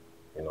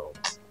 You know.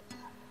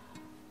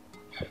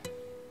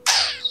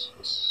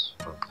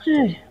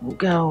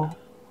 Ọ̀gá o,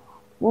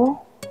 wọ́n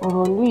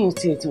ọ̀rọ̀ lóyìn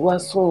tí ẹ ti wá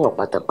sọ̀yàn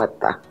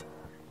pátápátá.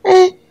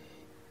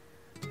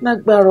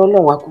 Lágbára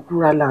Ọlọ́run akúkú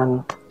rá láàánú.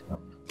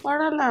 Wàá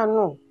rá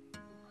láàánú,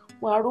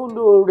 wàá ró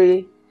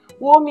lóore.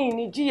 Wọ́n mi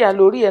ní jìyà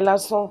lórí ẹ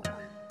lásán.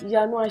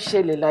 Ìyanu á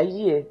ṣẹlẹ̀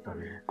láyé ẹ.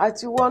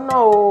 Àti wọ́n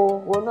náà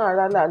o, wọ́n náà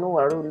rá láàánú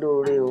wàá ró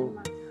lóore o.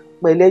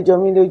 Pẹ̀lẹ́ jọ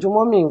mí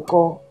lójúmọ́ mi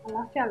nǹkan.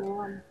 Àlàáfíà ló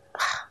wà ní.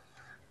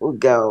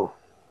 Ọ̀gá o.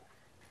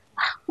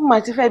 Mo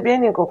máa ti fẹ́ bí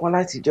ẹnì kankan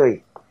látijọ́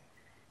yìí.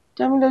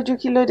 Jọ mí lójú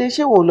kí ló dé,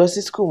 ṣé wò ó lọ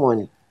sí school mọ́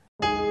ni?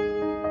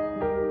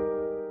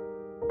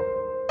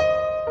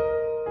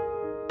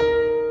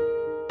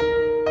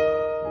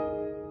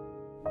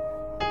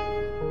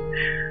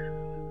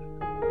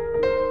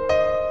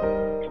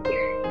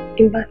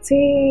 Ìgbà tí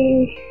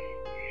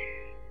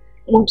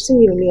mom sí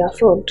mi ò lè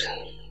afford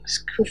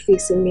school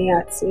fees mi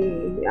àti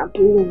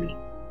àbúrò mi,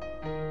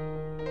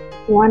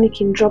 wọ́n á ní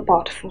kí n drop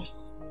out fún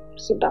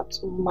so that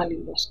mo má lè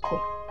lọ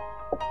school.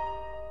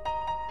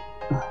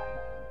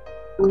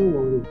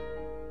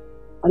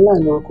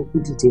 Aláàánú akókó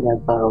dìde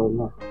lágbára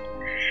ọ̀nà.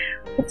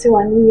 Ó ti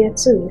wà ní year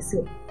 2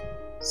 nísìn,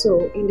 so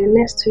in the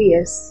next 2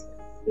 years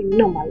èmi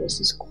náà máa lọ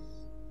sí school.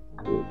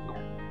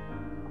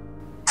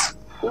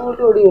 Wọ́n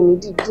lórí òní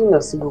dídínà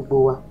sí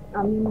gbogbo wa.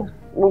 Àmín.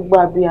 Gbogbo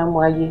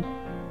abiyamọ ayé,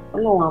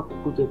 Ọlọ́run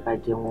akókó jẹ́ ká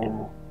jẹ wọn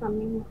mọ́.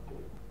 Àmín.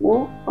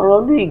 Wọ́n ọ̀rọ̀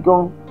lóyìn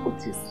gan ó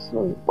ti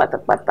sùn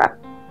pátápátá.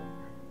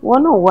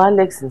 Wọ́n náà wá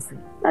Alex sí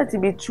láti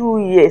bí 2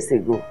 years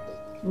ago.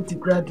 Mo ti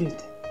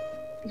graduate.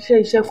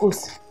 Iṣẹ́ kò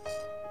sí.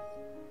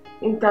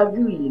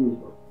 Interview yìí ni.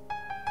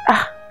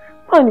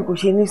 Báwo ni kò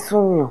ṣe ní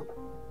súnyàn?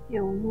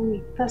 Ẹ̀wọ̀n mú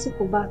mi,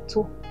 tásìkò bá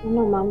tó, wọn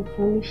náà máa ń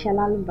fún níṣẹ́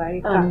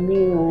lálùbáríkà.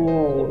 Àmín o.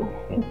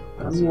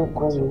 Àmín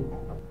ọkọ mi.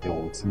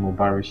 Ẹ̀wọ̀n tí mo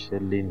bá ríṣẹ́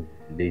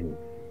lénìí.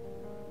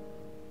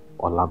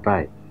 Ọ̀la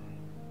báyìí,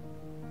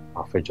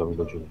 máa fẹ́ jọ mí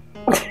lójú mi.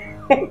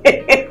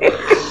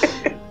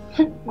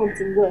 Mo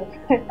ti gbọ́ ẹ.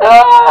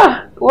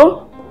 Wo,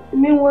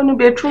 mi ń wọnú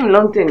bedroom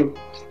lọ́ntẹ̀ ni.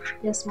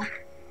 Yes, ma.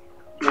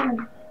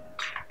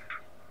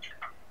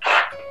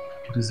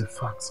 What is the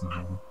fact,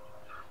 man?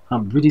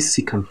 I'm really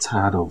sick and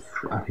tired of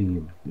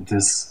having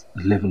this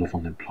level of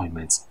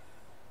unemployment.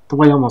 The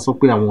way I'm also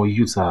paying, our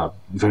youths are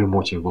very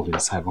much involved in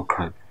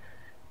cybercrime.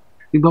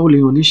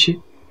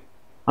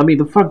 I mean,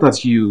 the fact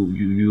that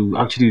you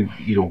actually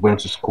went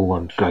to school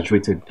and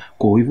graduated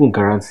could even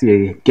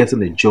guarantee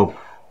getting a job,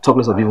 talk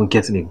less of even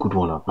getting a good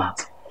one at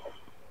that.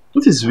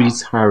 It is really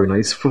tiring.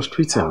 It's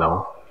frustrating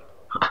now.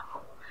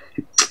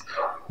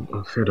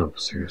 I'm fed up,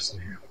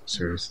 seriously.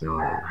 Seriously,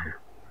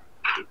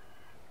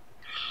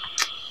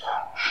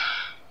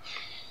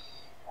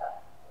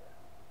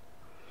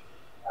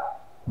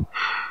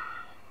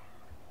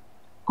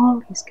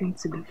 All is going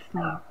to be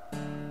fine.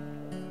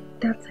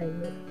 That I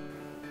know.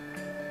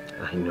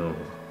 I know,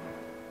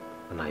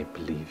 and I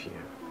believe you.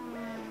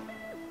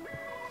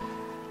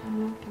 I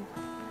love you.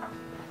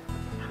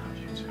 I love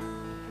you too.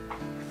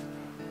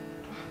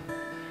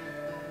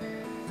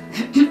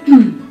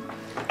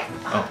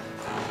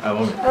 I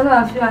love you.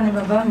 Àlàáfíà ni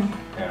bàbá mi.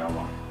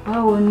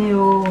 Báwo ni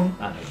o?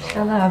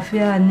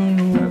 Àlàáfíà ni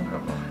o.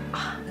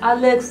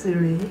 Alex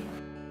rèé.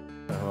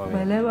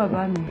 Pẹ̀lẹ́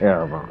bàbá mi.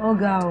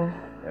 Ọ̀gá o.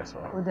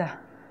 Kódà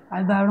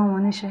àgbà rán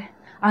wọn níṣẹ́.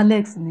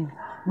 Alex ni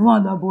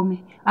wọ́n lọ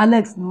bomi.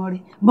 Alex ni wọ́n rí.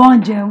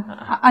 Bọ́n jẹun.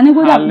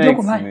 Àníkódà kò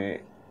jókòó báyìí.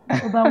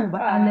 Ó bá wù bá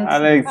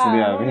Alex ni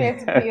àbí.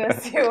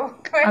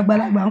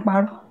 Àgbàlagbà ń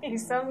parọ́.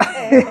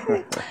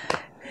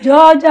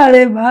 Jọ̀ọ́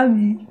jàre bá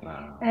mi.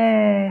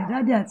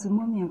 Daddy àti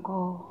mommy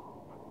ńkọ́?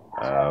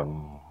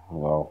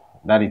 Well,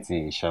 daddy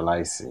ti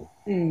ṣaláìsí.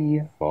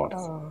 But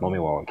mommy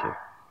were okay.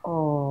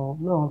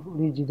 Lọ́run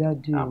foríjì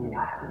daddy o.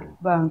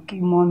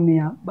 Báńkì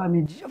mommy bá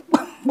mi jí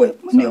pé mo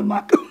ní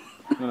ọmọ.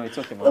 No, it's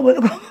okay, mom. No,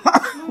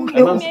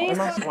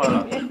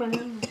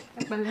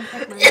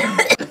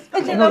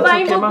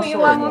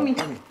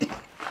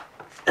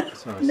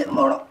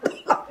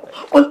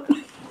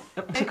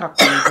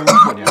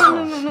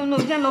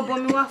 jẹ́ lọ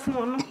bomi wá fún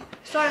ọ náà.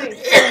 Sorry.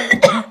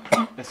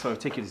 Sorry,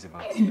 take it easy,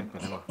 man.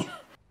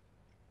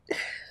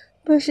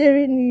 Bó ṣe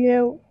rí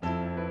nìyẹn o.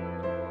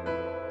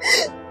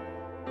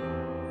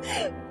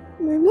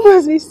 My mom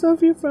has been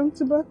suffering from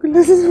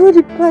tuberculosis for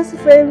the past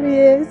 5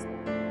 years.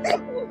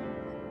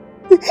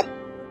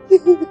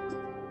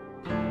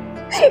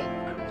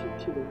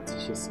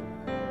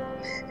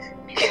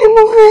 Kí ni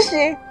mo fẹ́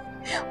ṣe?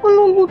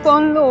 Olóògùn tó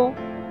ń lò.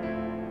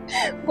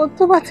 But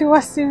tó bá ti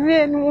wá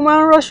severe ni mo máa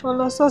ń rush wọn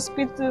lọ sí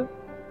hospital.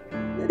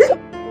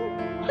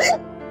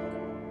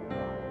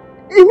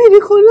 Èmi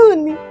nìkan náà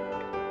ni.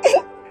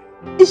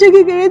 Iṣẹ́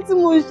kékeré tí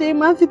mo ṣe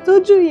máa fi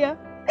tọ́jú ìyá.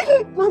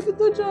 Máa fi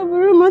tọ́jú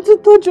àbúrò, máa tún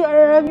tọ́jú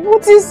ara mi. Ó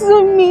ti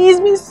sú mi. It's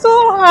been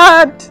so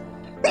hard.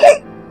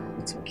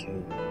 It's okay.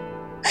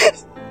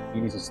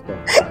 You need to stop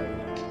crying.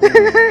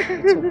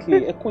 It's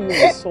okay. I can't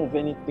even solve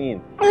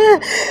anything.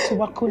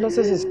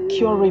 Tuberculosis is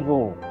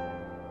curable.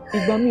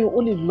 Ìgbà mi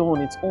ò lè lọ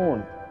on its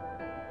own.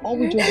 All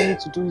we just need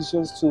to do is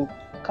just to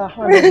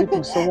hand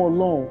everything someone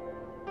along.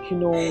 You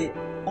know,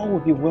 all will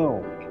be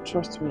well.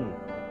 Trust me.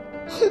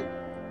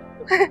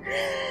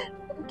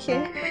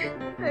 Okay,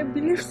 I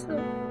believe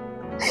so.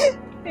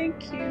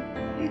 Thank you.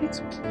 It's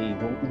okay. You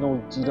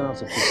don't have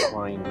to keep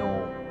crying,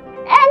 no.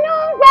 Ẹnu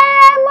gbẹ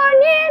mo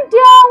ní di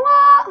owó.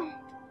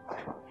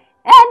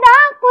 Ẹ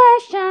dákun ẹ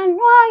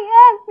ṣàánú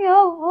ayé mi o.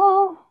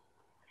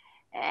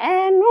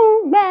 Ẹnu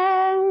gbẹ.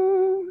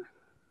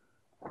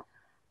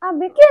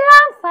 Àbí kí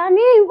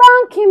láǹfààní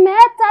báńkì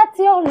mẹ́ta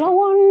tí ò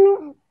lówó nú.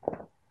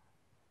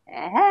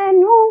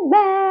 Ẹnu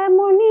gbẹ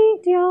mo ní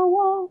di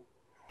owó.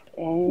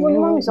 Mo ní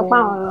mọ́mí sọ pé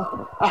àwọn lọ.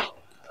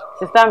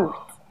 Sister mi.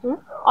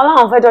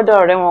 Ọlọ́run fẹ́ dọ́dọ̀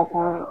ọ̀rẹ́ wọn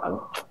kan.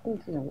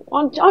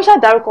 Wọ́n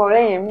ṣàdárúkọ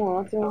ọ̀rẹ́ yẹn mú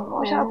wọn tí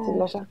wọ́n ṣáà ti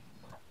lọ ṣá.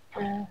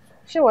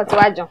 Ṣé ìwọ ti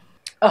wá jẹun?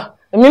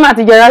 Èmi máa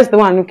ti jẹ rice tó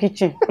wà ní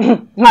kitchen.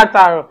 Má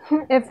tààrọ̀.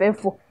 Ẹ fẹ́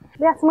fò.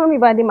 Bí àti mọ́mí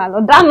bá dé màá lọ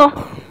dáná.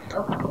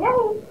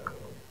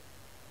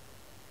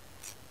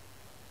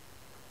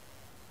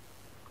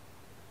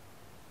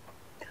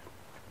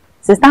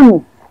 Sister mi.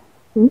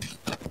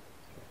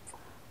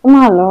 Ó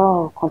máa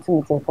lọ́rọ̀ kan tí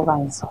mo ti ẹ̀kọ́ bá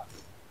yín sọ.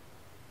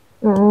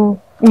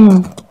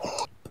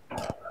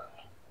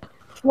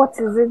 What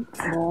is it?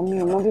 Mi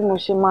ò mọ bí mo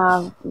ṣe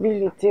máa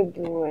bílì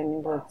tébù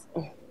ẹni but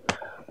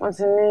wọ́n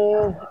ti ní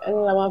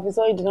ẹni la máa fi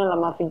sọ ìdí náà la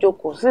máa fi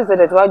jókòó sí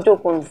ìṣẹ̀lẹ̀ tí wàá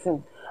jókòó nìsín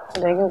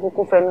ọ̀dà kí n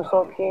kúkú fẹnu sọ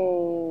kí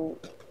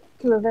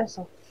ló fẹ́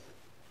sọ?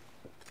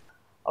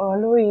 ọ̀rọ̀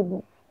lórí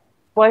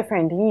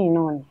boyfriend yìí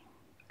náà ni.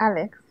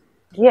 Alex?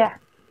 Yeah.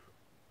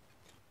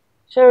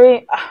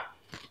 Sherry,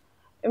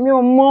 èmi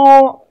ò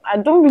mọ̀, I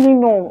don't really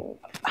know.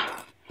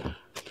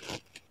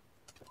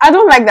 I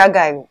don't like that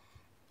guy.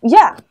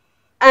 Yeah.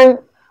 And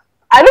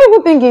I don't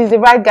even think he's the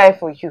right guy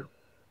for you.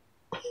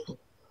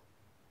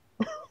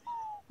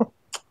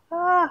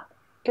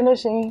 Kí ló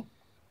ṣe yín?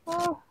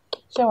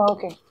 Ṣé wà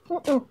okay?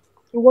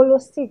 Ìwọ ló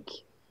sick,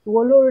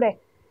 ìwọ ló rẹ̀.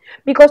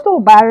 Because tó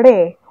bá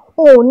rẹ̀,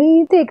 o ò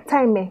ní take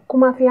time ẹ̀ kó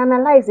máa fi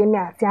analyze èmi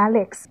àti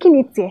Alex. Kí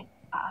ni tiẹ̀?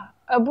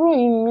 Àbúrò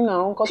yìí mi náà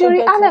nǹkan tó jẹ́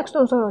ti. Alex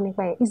tó ń sọ̀rọ̀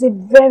nípa ẹ̀ is a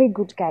very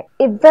good guy,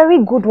 a very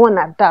good one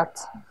at that.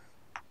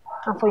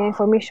 And for your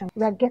information,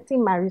 we are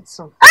getting married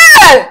soon.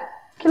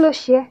 Kí ló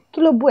ṣe é?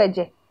 Kí ló bú ẹ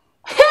jẹ?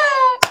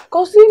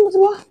 Kò sí mo ti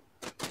wá.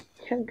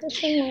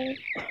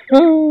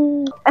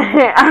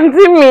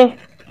 Àǹtí mi.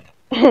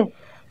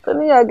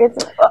 Tony, you are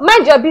getting.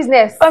 Mind your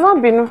business. Ẹ má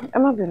bínú, ẹ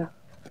má bínú.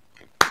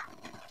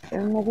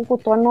 Mo kúkú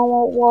tọ́ná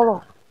wọ́rọ̀.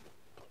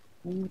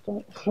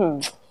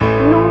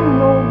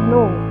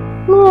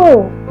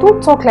 No,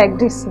 don't talk like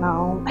this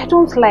now. I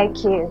don't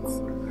like it.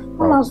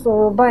 Mama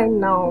sọ̀rọ̀ báyìí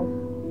now.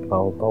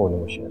 Báwo ni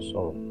mo ṣe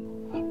sọ̀rọ̀?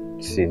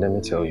 See, let me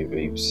tell you,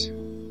 babes.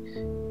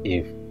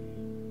 If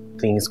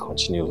things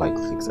continue like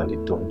this and they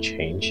don't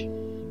change,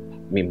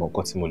 mi mọ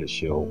nǹkan tí mo lè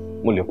ṣe o.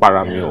 Mo lè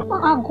para mi o.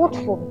 God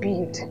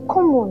forbid.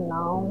 Come on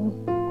now.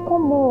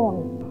 Come on.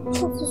 Ó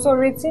ti sọ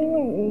retí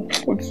mi.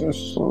 Ó ti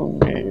sú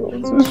mi.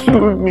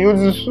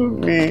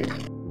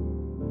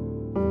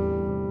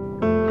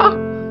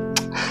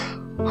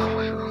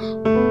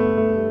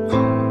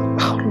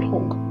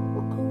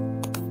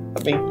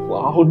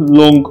 How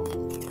long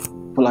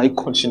will I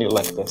continue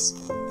like this?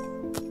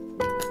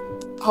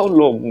 How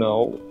long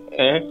now?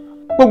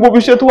 Gbogbo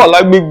iṣẹ́ tó wà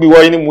lágbègbè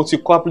wa ni mo ti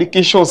kọ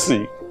application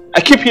sí.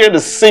 I keep hearing the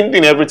same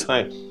thing every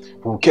time.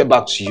 We'll get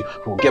back to you.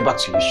 We'll get back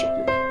to you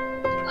shortly.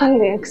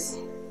 Alex,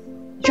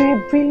 you're a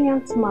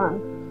brilliant man.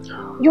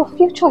 Your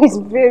future is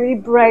very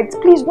bright.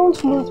 Please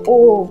don't lose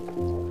hope.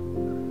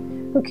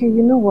 Okay,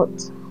 you know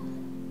what?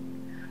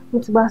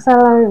 It's about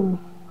salary.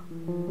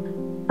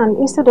 And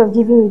instead of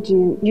giving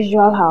you the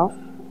usual half,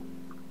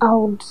 I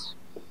would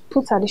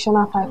put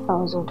additional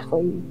 5,000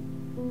 for you.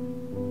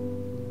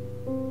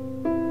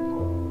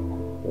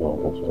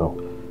 No.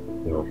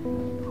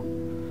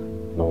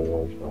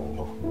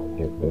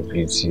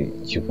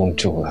 You won't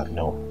do that,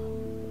 no.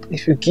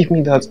 If you give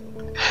me that,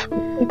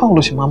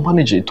 I'll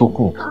manage it.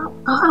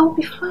 I'll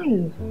be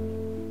fine.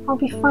 I'll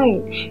be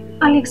fine.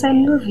 Alex, I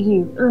love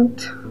you, and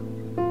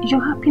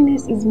your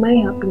happiness is my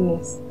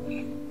happiness.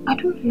 I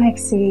don't like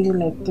seeing you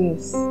like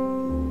this.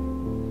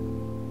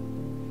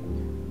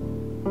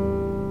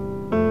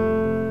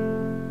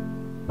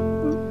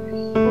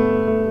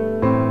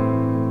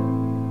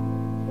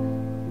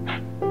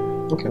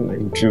 What can I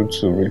do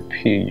to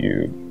repay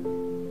you?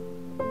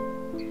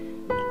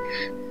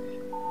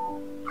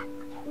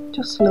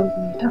 Just love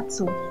me, that's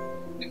all.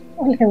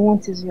 All I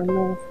want is your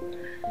love.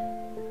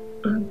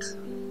 And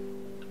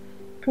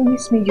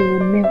promise me you will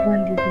never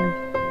leave me.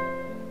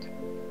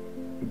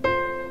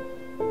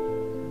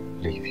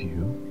 Leave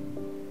you?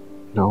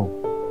 No.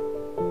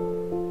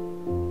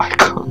 I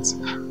can't.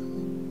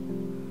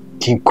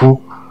 Kinku.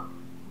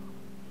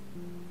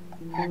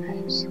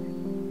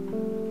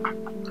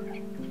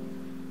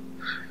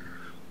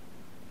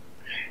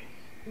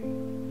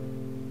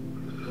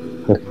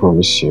 I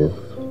promise you,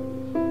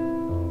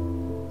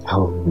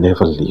 I'll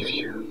never leave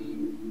you.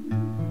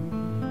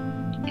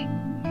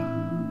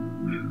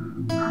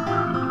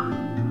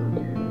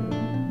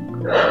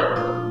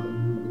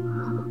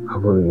 I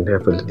will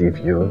never leave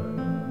you,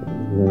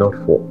 not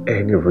for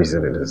any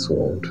reason in this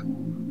world.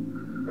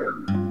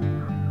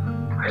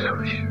 I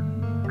love you.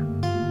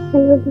 I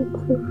love you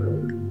too.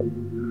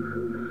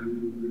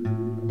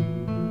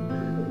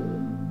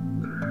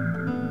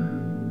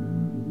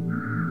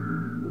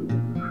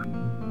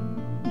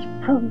 You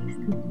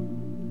promised me.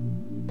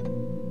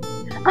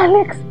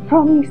 Alex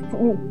promised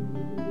me.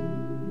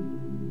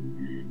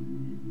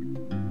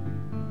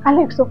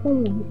 Alex sọ fún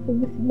mi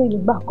sílẹ̀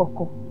nígbà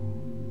kankan.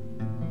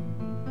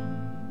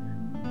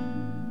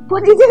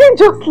 But he didn't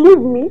just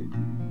leave me.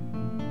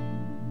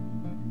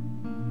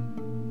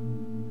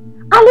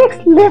 Alex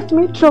left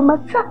me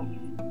traumatized.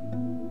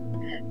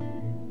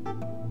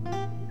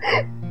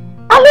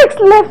 Alex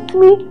left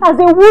me as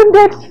a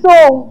wounded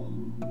soul.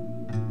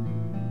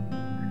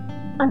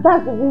 And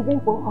that's the reason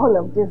for all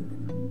of this.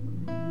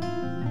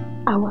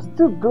 I was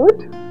too good.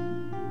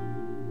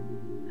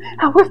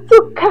 I was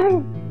too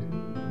kind.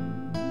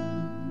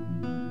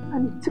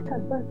 And he took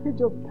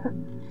advantage of that.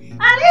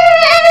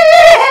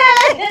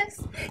 Alex!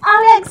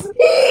 Alex!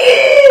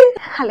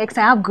 Alex,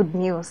 I have good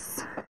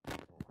news.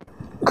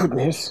 Good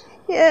news?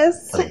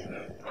 Yes.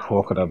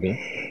 What could that be?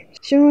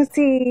 Ṣé wọ́n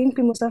ti ń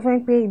sọ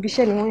fún pé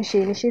ibiṣẹ́ ni wọ́n ṣe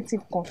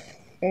initiative kan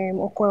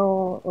ọkọ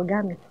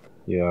ọ̀gá mi.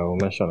 Yeah, I will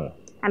mention it.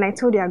 And I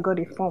told you I got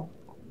a form.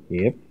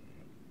 Yep.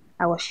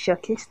 I was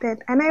shortlisted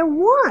and I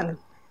won.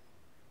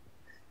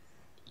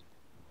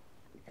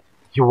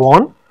 You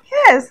won?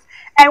 Yes,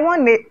 I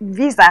won a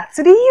visa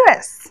to the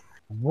US.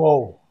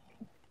 Whoa.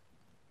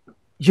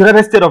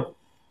 United States of...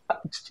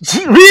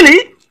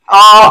 Really?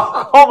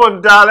 Oh, come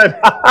on, darling.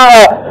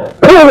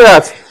 Look at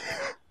that.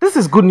 This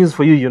is good news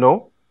for you, you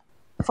know.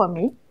 For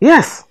me?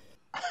 Yes.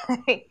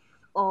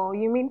 Oh,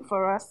 you mean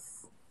for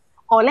us?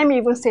 Or let me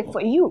even say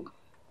for you.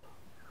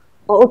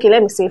 Oh, okay,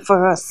 let me say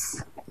for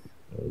us.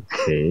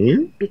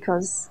 Okay.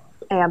 Because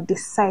I have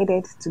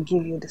decided to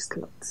give you the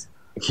slot.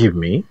 Give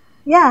me?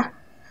 Yeah.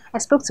 I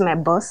spoke to my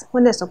boss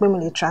when they spoke me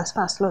to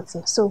transfer slots.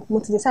 So, I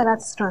decided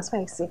to transfer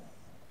it.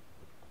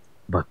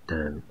 But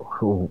then,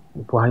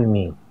 why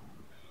me?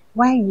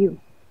 Why you?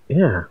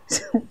 Yeah.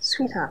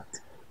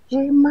 Sweetheart,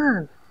 you're a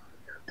man.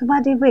 To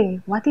bá dé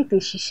bẹ́ẹ̀, wá tètè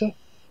ṣiṣẹ́,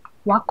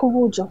 wá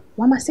kówó jọ,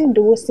 wá máa send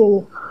owó sí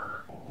mi.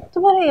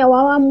 Tó bá dé yẹn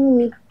wá mú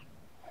mi,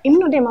 èmi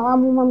náà dẹ̀ máa wá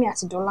mú mọ́mí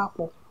àti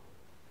Dọ́lápọ̀.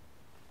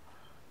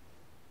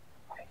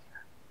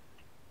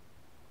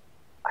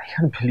 I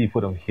can't believe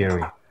what I'm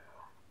hearing.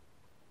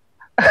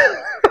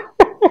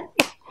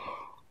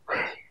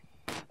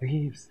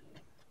 Babes.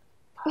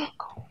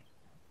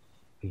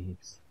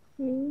 Babes.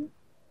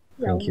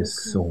 Thank you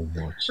so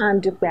much.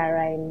 And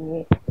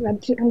I'm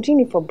doing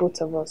it for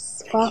both of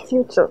us, for our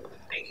future.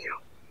 Thank you.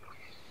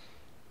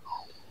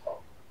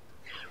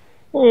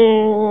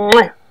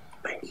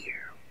 Thank you.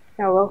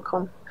 You're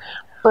welcome.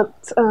 But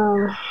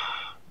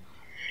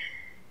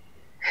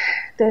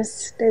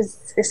there's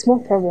a small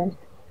problem.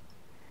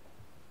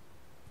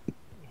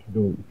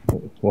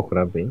 What could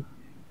that be?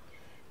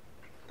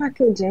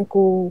 Package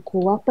kò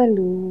wá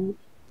pẹ̀lú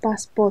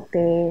passport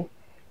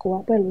kò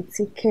wá pẹ̀lú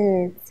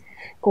ticket,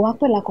 kò wá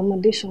pẹ̀lú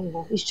accommodation.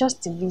 It's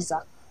just a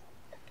visa.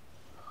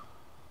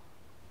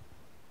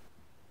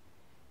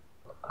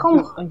 Come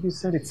on. And you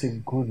said it's a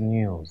good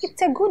news.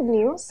 It's a good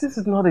news. This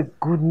is not a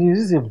good news.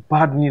 This is a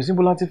bad news.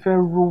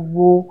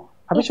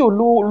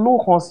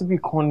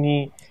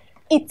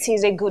 It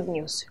is a good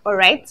news,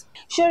 alright?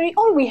 Sherry,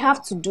 all we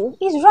have to do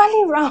is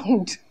rally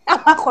round.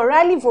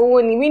 Rally for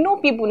money. We know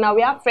people now,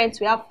 we have friends,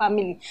 we have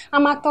family.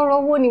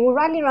 We'll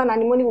rally round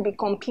and the money will be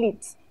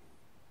complete.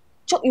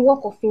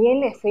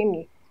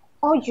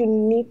 All you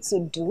need to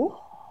do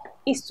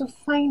is to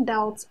find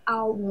out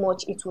how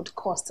much it would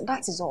cost.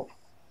 That is all.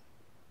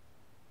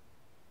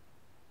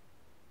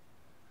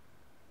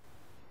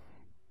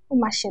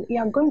 Ouwashina, you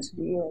are going to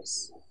the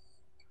US.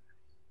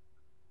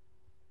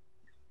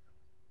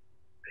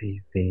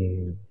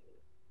 Baby,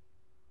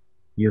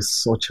 you're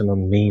such an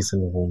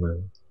amazing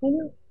woman. I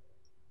know.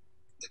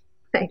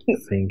 Thank you.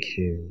 Thank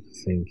you.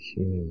 Thank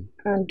you.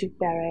 And do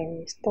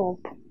better, stop.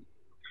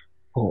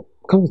 Oh,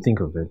 come to think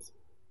of it.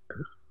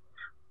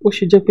 Ó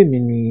ṣe jẹ́ pé mi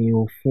ni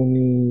o fún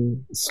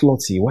ní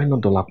slotty, why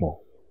not Dolapo?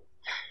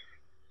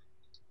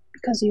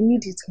 Because you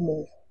need it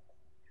more.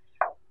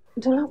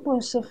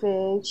 Dolapo ṣe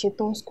fẹ́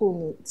ṣetán school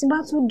ni. Tí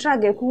bá tún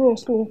drag ẹ kúrò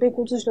school pé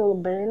kó tún ṣe lọ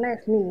bẹ̀rẹ̀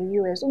life mi ní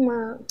US, ó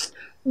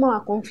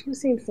máa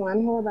confusing fún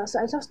and all that. So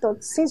I just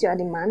thought, since you are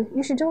the man,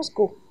 you should just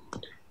go.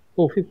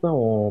 Oh, fi pé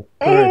àwọn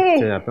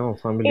parents àbí àwọn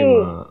family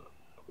ma.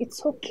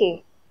 It's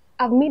okay.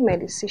 I've made my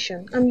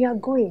decision and you are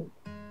going.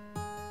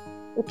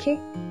 Okay?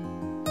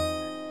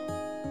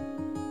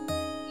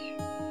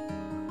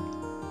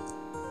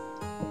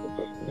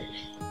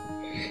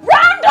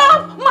 Round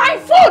off my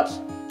foot!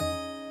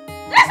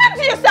 Listen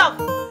to yourself!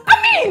 I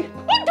mean,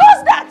 who does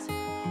that?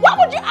 Why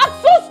would you act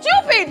so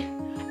stupid?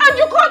 And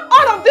you call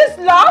all of this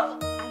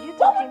love? Are you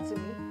talking to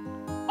me?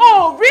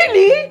 Oh,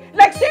 really?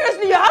 Like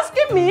seriously, you're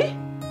asking me?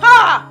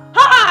 Ha!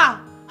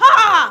 Ha!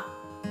 Ha!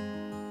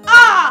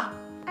 Ah!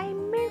 I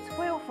meant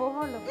well for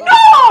all of us.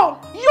 No!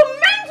 You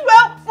meant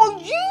well for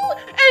you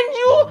and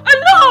you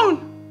alone!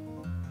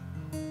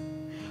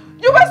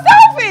 You were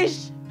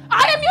selfish!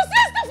 I am your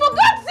sister, for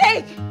God's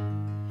sake!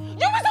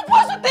 You were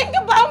supposed to think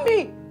about me!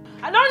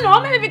 I don't know,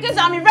 maybe because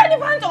I'm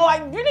irrelevant or I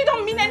really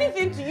don't mean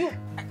anything to you.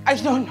 I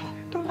don't know.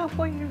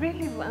 Dolapo,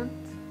 irrelevant.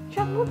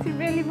 You're not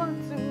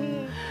irrelevant to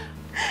me.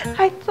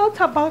 I thought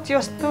about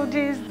your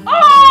studies.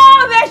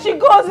 Oh, there she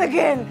goes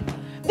again!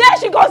 There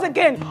she goes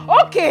again!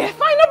 Okay,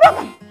 fine, no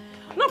problem.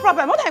 No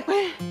problem. What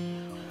happened?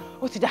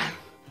 What's it done?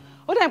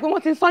 What happened?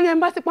 What's in Sunny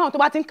Embassy? Wọ́n tó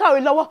bá ti ń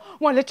kàwé lọ́wọ́,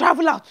 wọ́n lè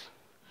travel out.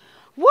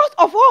 What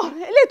of all?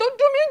 Eléyìí tó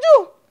dùn mí jù.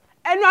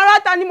 Ẹnu ara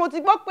ta ni mo ti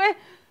gbọ́ pé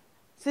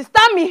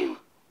sister mi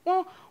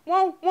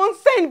wọ́n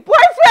send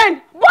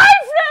boyfriend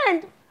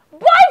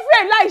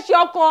láì ṣe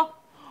ọkọ.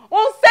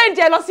 Wọ́n send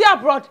ẹ lọ sí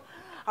abroad.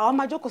 Àwọn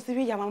máa jókòó sí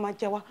ìyá máa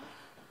jẹ wá.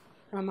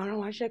 Màmá rán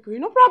wa ṣẹ́ kiri,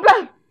 no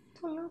problem.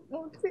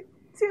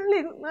 He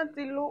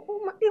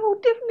will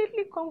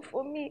definitely come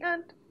for me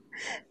and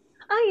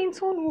I in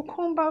turn will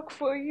come back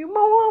for you. And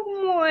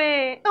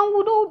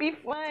we'll all be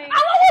fine.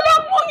 Àwọn wo ló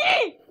mú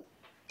yín?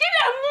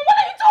 What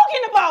are you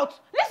talking about?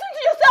 Listen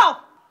to yourself.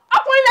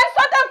 Ọkùnrin lẹ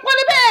sọ tẹ́ ń pọ́n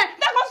níbẹ̀.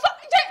 Lẹ́kọ̀ọ́ sọ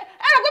ṣe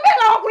ẹ̀rọ pé bẹ́ẹ̀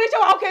làwọn ọkùnrin ṣe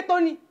wà ókè tó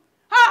ni.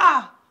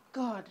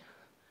 God,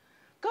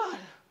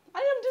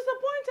 I am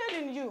disappointed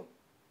in you.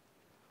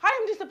 I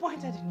am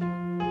disappointed in you.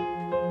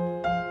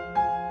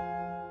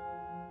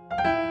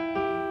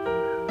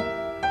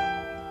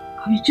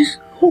 I just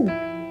hope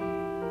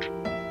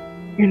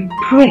and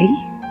pray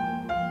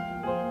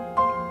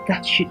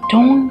that you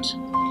don't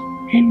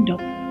end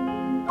up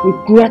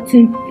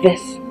regretting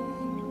this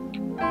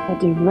for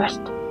the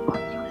rest of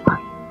your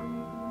life.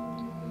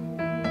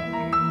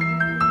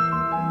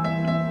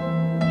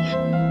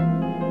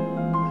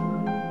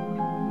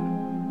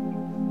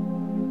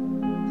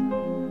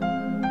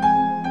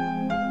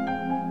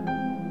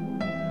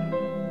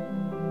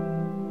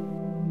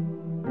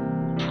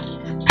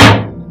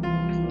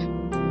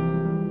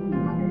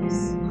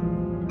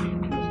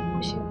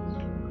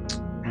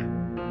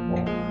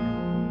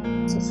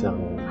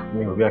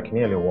 Mi ò rí akíní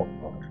ẹ̀ lè wọ̀.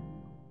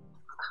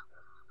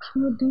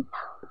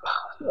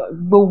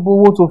 Gbogbo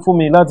owó tó fún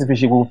mi láti fi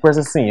ṣe gbogbo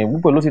processing yẹn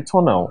gbogbo ló ti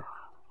tán náà.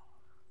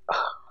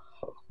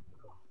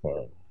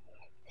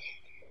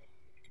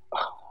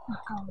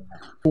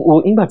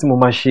 Nígbà tí mo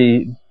máa ṣe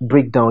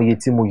breakdown iye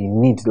tí mo yìí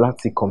need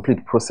láti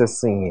complete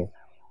processing yẹn,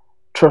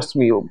 trust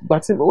me,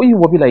 but ó yìí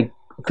wọ bí like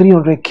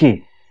 300k.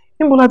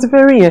 Níbo láti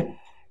fẹ́ rí yẹn?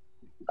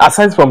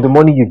 Aside from the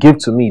money you gave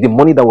to me, the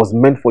money that was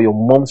meant for your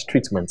mom's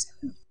treatment.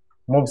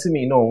 Mom, see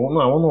me, no,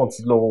 àwọn náà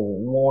ti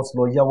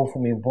lọ yáwó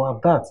fún mi, but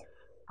at that.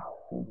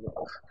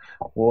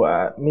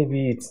 Well,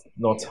 maybe it's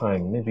not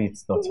time. Maybe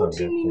it's not time. What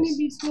do you mean,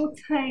 maybe it's not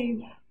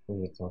time?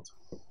 Maybe it's not.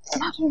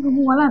 I don't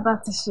know what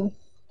that is. I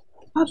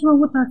don't know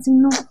what that is.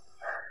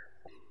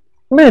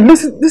 Man,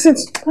 listen. Listen.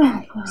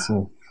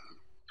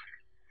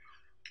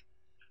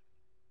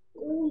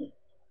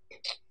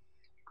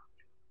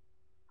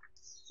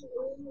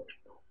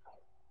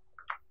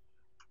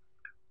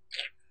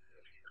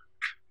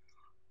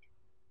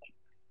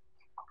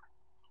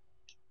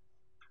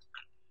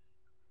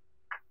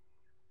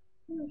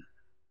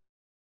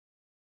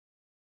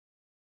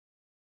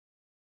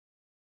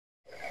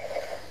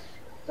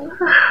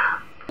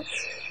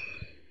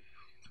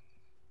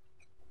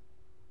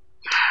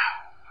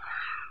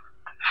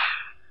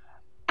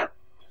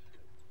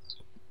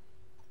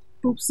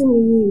 Popsi mi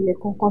ní ilẹ̀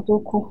kankan tó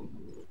kù.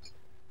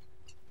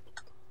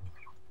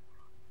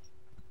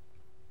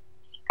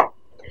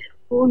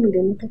 Owó mi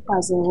lè ní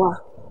papers ẹ̀ wà.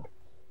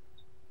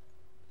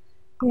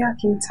 Bóyá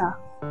kí n ta.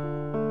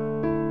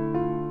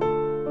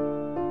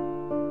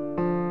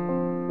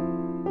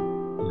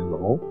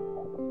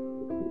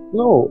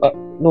 No.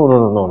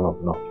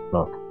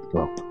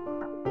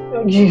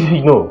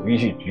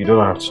 You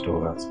don't have to do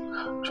that.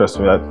 Trust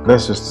me.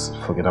 Let's just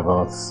forget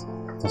about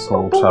this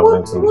whole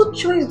traveling thing. What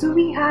choice do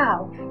we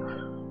have?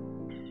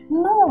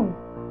 No.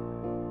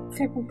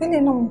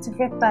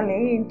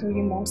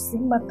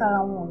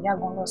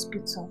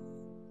 Hospital.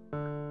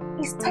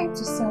 It's time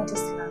to sell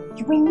this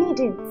land. We need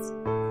it.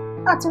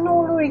 We have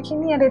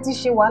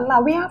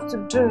to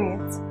do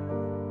it.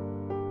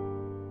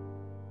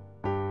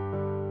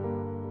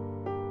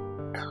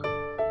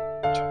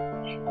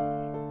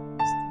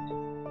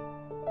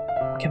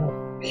 What kind of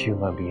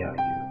human being are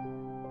you?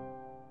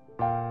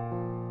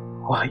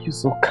 Why are you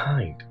so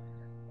kind?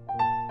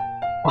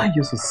 Why are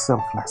you so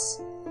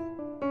selfless?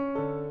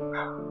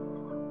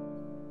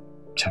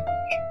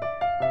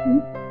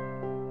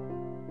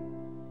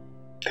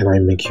 Can I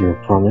make you a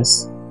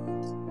promise?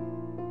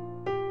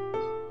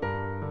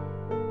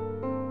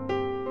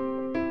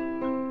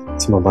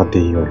 It's my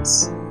birthday,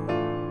 US.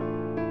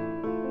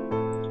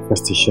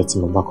 First t-shirt tí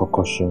mo bá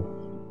kọ́kọ́ ṣe.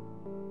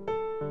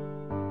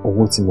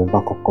 Owó tí mo bá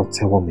kọ́kọ́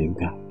tẹ́wọ́ mi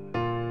gbà.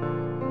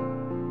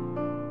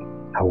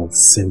 I will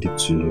send it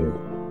to you.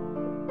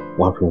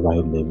 Wá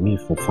provide me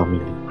for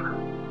family.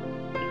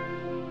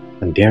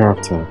 And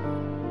thereafter,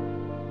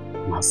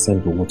 I'll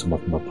send owó to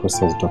my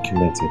process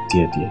document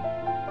dear.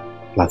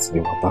 Let's be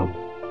about it.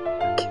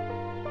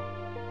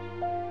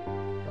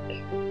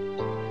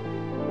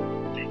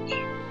 Thank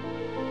you.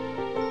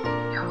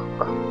 You're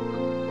welcome.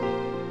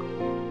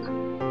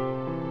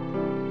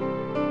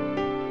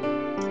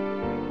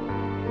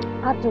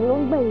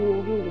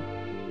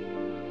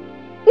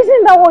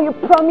 Isn't that what you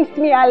promised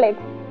me, Alex?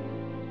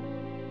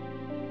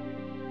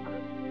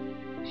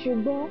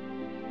 Ṣùgbọ́n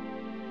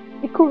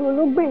ìkorò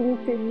ló gbẹ̀yìn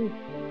tèmi.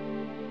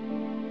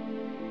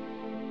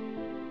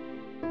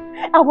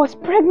 I was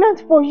pregnant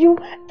for you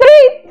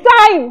 3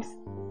 times.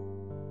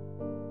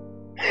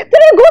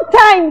 3 good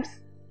times.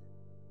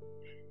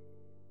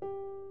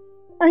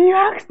 And you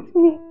asked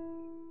me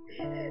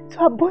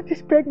to abort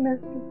this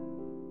pregnancy.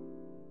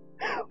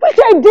 Which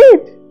I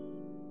did.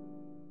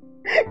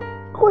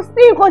 Kò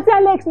sí nǹkan tí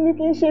Alex ní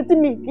kí n ṣe tí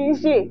mi kì í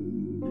ṣe.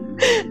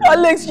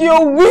 Alex,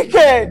 you're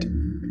wicked.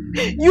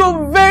 You're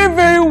very,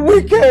 very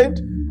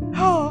wicked.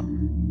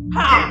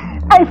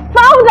 I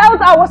found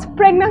out I was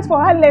pregnant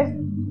for Alex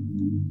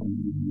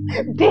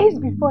days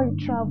before he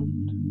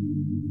traveled.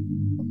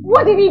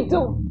 What did he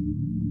do?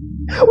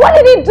 What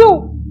did he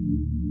do?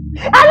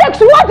 Alex,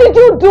 what did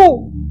you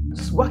do?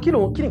 What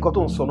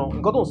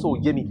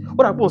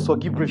happened to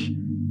gibberish?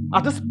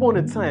 At this point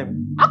in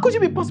time, how could you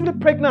be possibly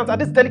pregnant at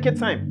this delicate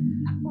time?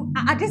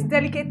 At this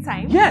delicate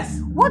time?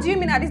 Yes. What do you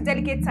mean at this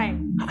delicate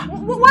time?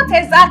 What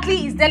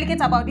exactly is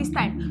delicate about this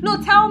time? No,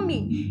 tell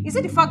me. Is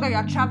it the fact that you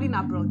are traveling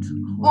abroad?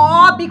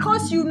 Or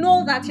because you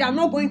know that you are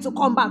not going to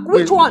come back?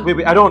 Which one?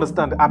 Wait, I don't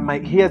understand. Am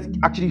I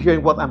actually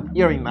hearing what I'm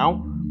hearing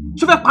now?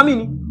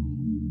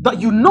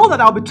 That you know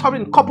that I'll be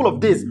traveling in a couple of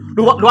days.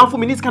 The one for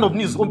me needs kind of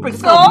news. So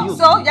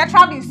you're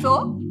traveling,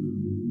 so?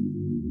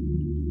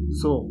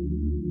 So,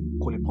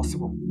 call it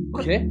possible.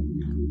 Okay?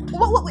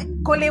 Wait.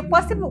 Call it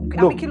possible?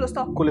 No,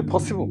 stop. Call it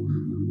possible.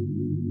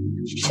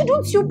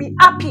 Shouldn't you be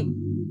happy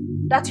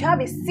that you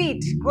have a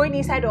seed growing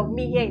inside of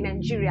me here in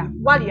Nigeria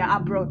while you're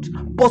abroad?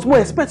 But more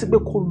expensive,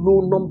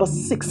 number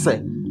 6.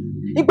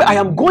 I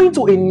am going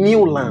to a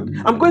new land.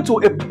 I'm going to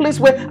a place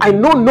where I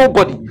know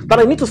nobody, that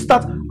I need to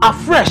start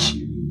afresh.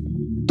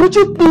 Don't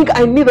you think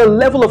I need a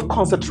level of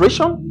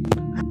concentration?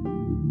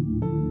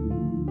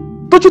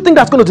 Don't you think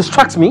that's going to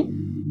distract me?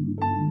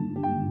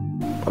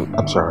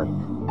 I'm sorry.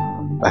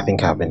 I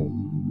think I've been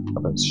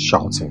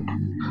shouting.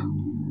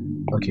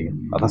 Okay,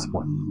 at this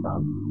point,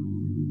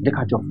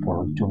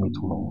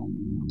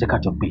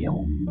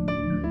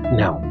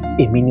 now,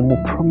 a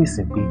minimum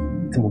promising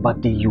to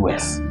the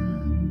US.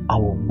 I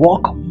will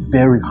work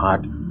very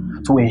hard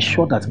to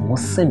ensure that we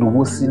send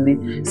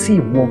Oluwasina see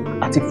one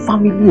at a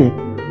family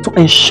to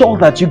ensure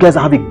that you guys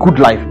have a good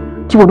life.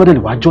 Join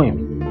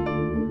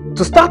me.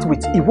 To start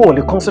with, Iwo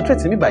only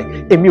concentrate me by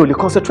Emi only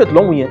concentrate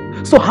long way.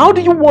 So how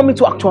do you want me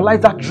to actualize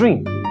that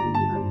dream?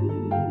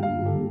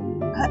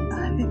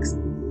 Alex,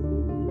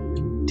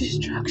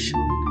 distraction.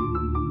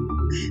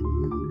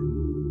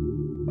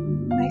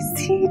 My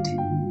seed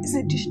is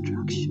a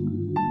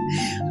distraction.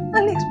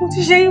 Alex, mo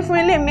ti ṣẹ́yún fún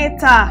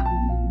ẹlẹ́mẹ́ta.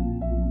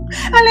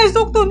 Alex,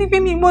 doctor ní pé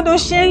mi gbọ́dọ̀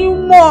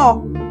ṣẹ́yún mọ́.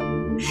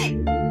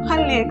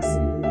 Alex,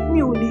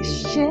 mi ò lè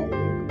ṣẹ́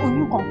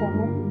oyún kankan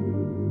mọ́.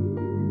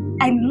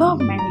 I love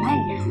my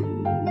life.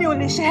 Mi ò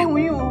lè ṣẹ́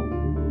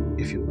oyún.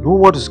 If you know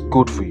what is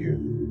good for you,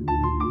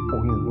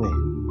 oyún know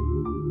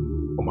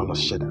o máa lọ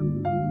ṣẹ́ that.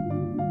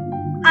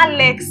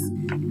 Alex,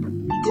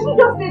 did you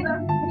just say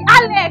that?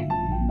 Alex!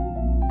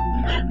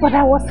 But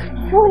I was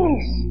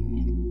foolish.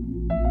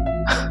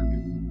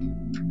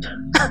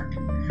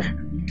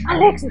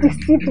 Alex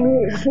deceived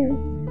me again,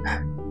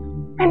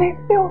 and I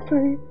fell for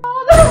it.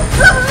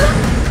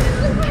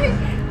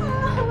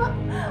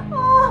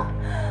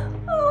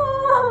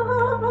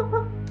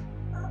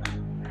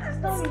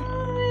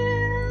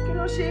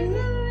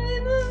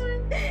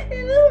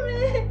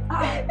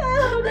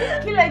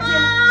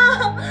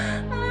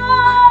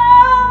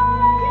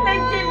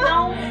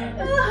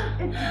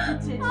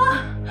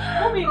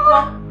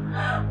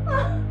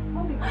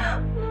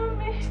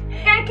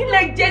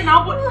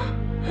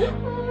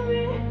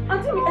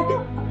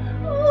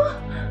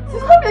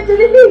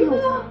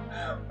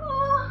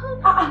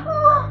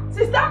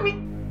 Sister mi.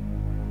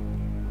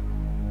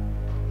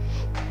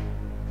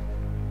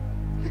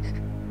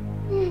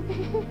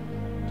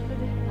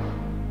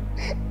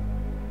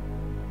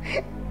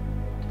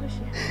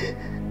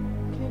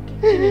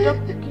 Kí ni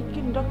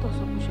dókítà sọ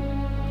fún ṣe?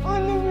 Ó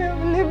ní mi ò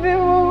lè bí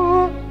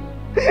mọ́.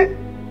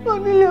 Ó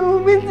ní lẹ́wọ̀n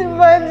mi ti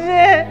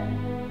bàjẹ́.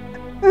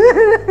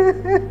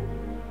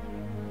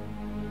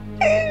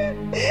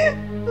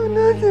 Ó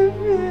náà ti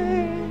fi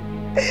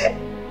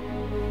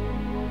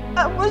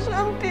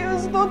abortion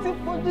pills tó ti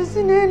pọ̀jù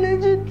sínú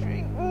energy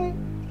drink mi.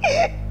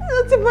 Ó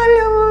ti bá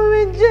lẹ́wọ̀n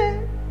mi jẹ́.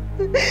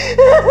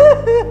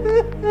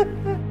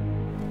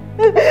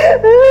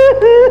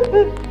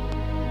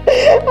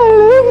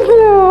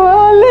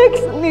 Alex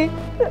ni.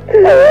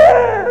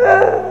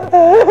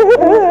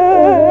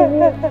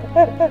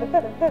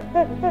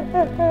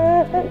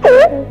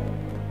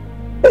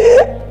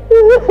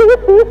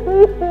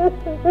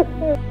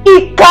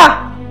 Ìkà!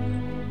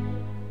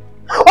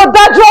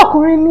 Ọ̀dájú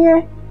ọkùnrin ni ẹ́.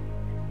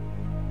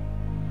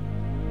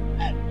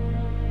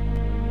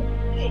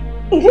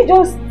 Did he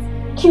just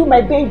kill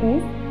my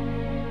babies?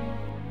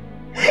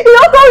 He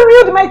also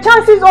ruined my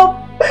chances of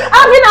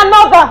having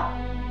another.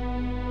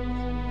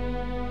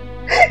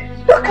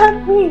 Look at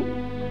me.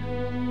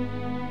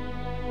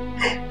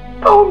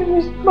 Báwo ni mo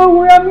ṣe máa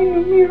wúra mi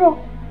nínú mìíràn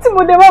tí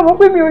mo dẹ̀ máa mọ̀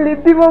pé mi ò lè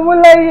bímọ mọ́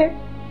láyé?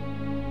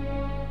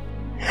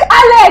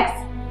 Alex!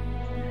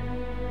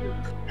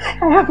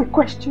 I have a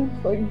question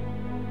for you.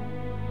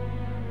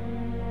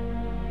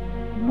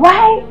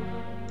 Why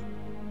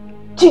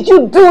did you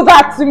do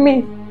that to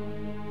me?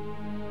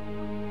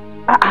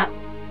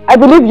 I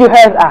believe you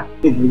heard her.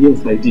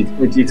 Yes, I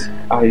did.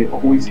 I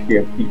always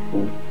hear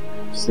people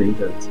say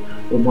that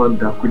woman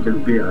that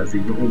could be as a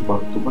young man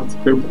to pass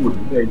people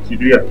in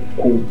Nigeria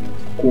kò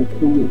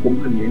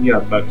má ní any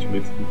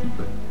attachment with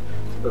people.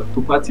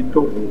 To pass it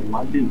on,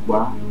 wọ́n lè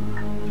wá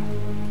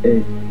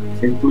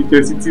tó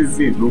jẹ́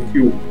citizen lókè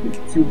òkun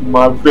tí ó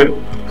máa fẹ́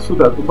so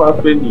that tó bá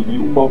fẹ́ nìyí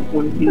ó máa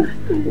fún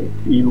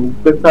ní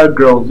better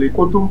grounds.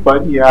 Ẹ̀kọ́ tó fà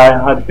ní I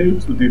adhere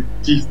to the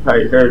gist I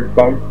heard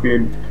back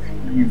then.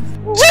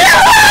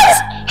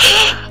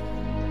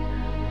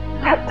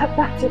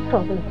 That's your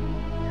problem.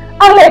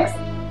 Alex,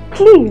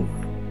 please,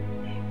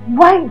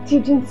 why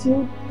didn't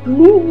you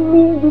leave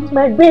me with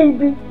my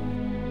baby?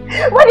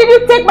 Why did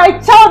you take my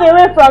child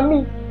away from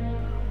me?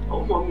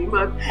 Oh, mommy,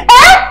 man.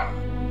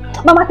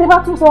 Mama, tẹ́ bá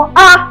tún sọ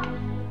ah.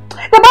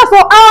 Tẹ́ bá sọ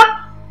ah.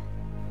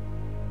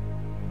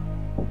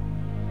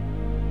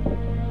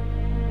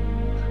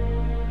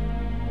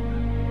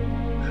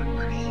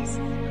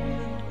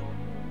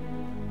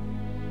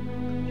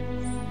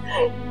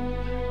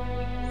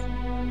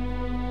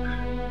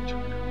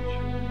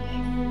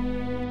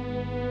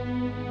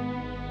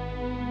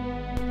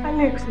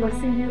 Alex lọ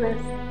sí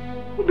US.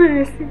 Ó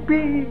bẹ̀rẹ̀ sí gbé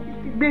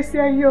ìgbésí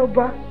ayé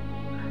ọba.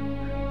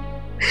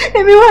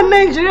 Èmi wà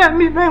Nàìjíríà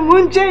mi báyìí mo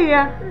ń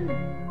jẹ̀yà.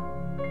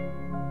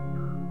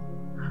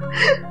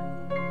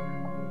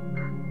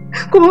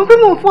 Kò mọ̀ pé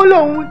mo ń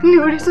follow òun ní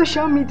orí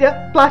social media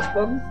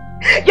platforms.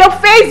 Your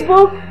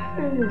Facebook,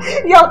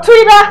 your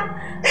Twitter,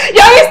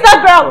 your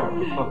Instagram.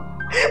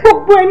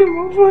 Gbogbo ẹni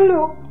mo ń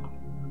follow.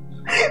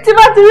 Tí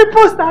bá ti rí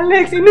post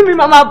Alex, inú mi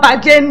máa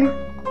bàjẹ́ ni.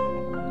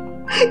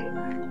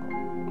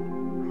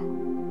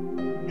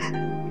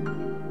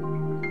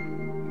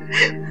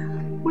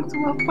 Mo tún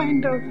wá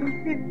find out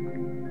pé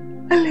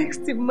Alex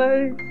ti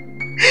marry.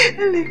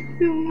 Alex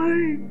ti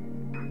marry.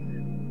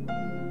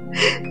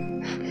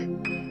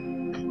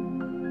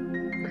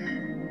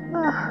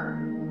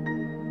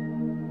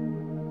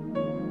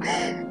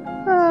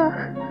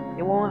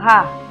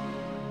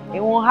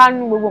 Ìwọ̀n ha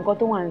nínú gbogbo nǹkan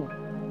tó wà ní.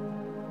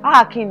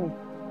 Kí ni?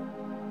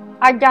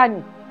 Ajá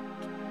ni.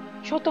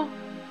 Ṣótán.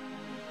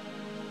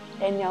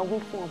 Ẹni àwí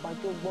fún ọba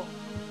tó gbọ́.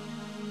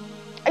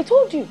 I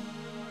told you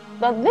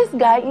that this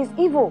guy is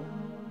evil.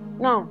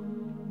 Now,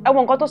 ẹ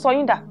wo nǹkan tó sọ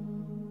yín dà.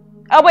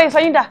 Ẹ bọ́ yín sọ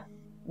yín dà.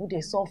 Mo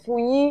dẹ̀ sọ fún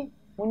yín.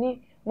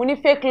 Mo ní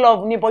fake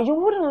love ni, but you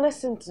wouldn't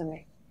listen to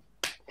me.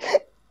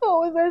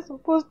 How was I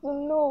supposed to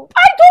know?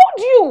 I told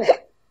you!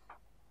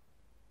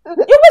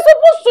 You were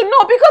supposed to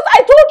know because I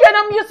told you and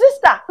I'm your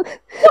sister.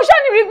 Mo ṣá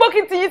ní rí gbọ́ kí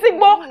n ti yín sí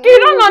gbọ́ kí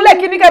iná náà lẹ̀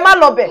kí ní kẹ́ má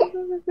lọ bẹ̀.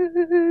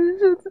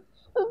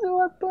 Ṣé ti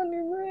wá tán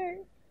nínú ẹ̀?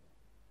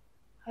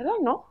 I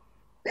don't know.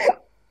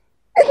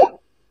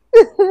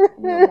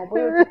 Mi ò mọ̀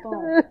bóyá ó ti tán o.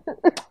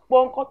 Pọ̀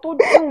nǹkan tó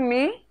dùn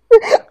mí.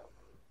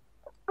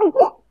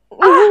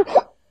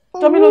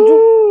 Jọ mí lójú.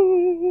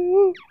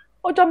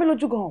 Ó jọ mí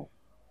lójú gan-an.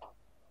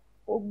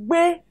 Ó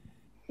gbé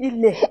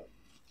ilẹ̀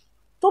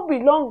tó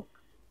belong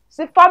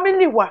sí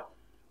family wa.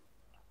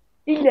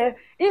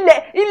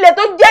 Ilẹ̀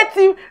tó jẹ́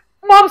ti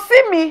mọ̀mísí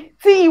mi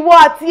ti ìwọ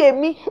àti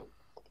èmi.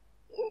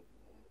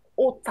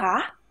 Ó tà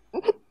á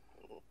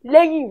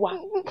lẹ́yìn wa.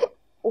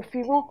 Ó fi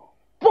rán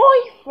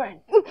boyfriend,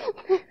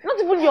 not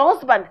even your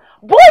husband,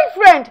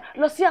 boyfriend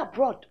lọ sí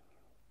abroad.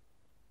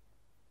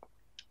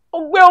 Ó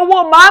gbé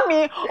owó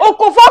màámi, ó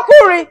kó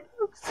fọ́kùnrin.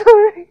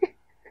 Sorry.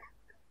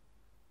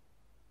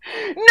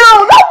 Now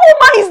that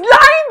woman is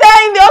lying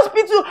there in the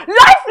hospital,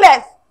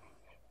 lifeless.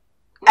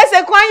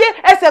 Ẹsẹ̀ kan ayé,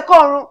 ẹsẹ̀ kan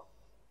ọ̀run.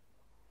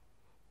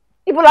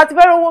 Ibo la ti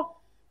fẹ́ rówó?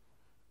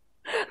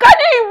 Ká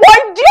ní ìwọ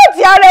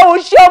díẹ̀tì ara ẹ̀ ò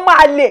ṣe ọmọ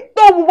àlè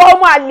tó wùwọ́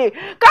ọmọ àlè.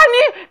 Ká ní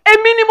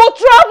èmi ni mo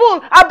travel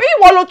àbí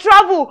ìwọ ló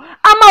travel.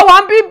 A máa wà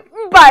ń bí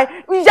báyìí.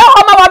 Ìyá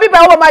wa máa wà bí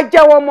báyìí, wọ́n máa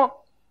jẹ wọn mọ́.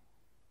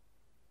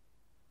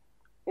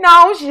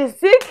 Now she's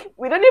sick.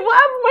 We don't even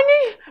have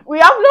money. We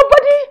have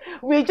nobody.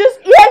 We just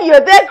here,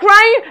 you're there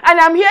crying, and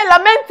I'm here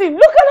lamenting.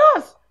 Look at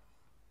us.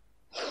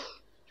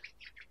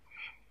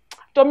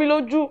 Jọmí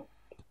lójú.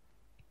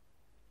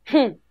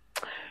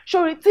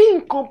 Ṣorí tí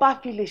nǹkan bá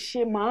fi lè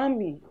ṣe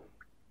màámi.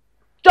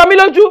 Jọmí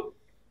lójú.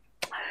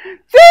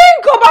 Tí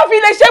nǹkan bá fi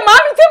lè ṣe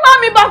màámi, tí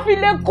màámi bá fi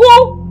lè kú.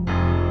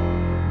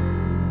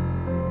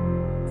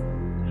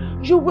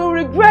 You will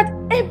regret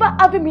ever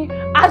having me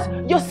as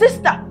your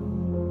sister.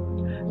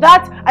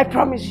 That I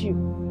promise you.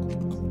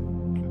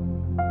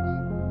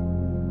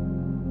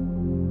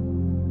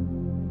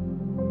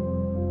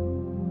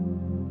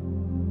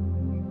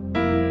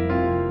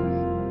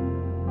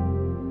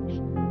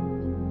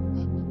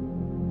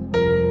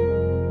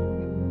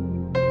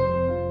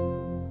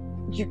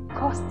 You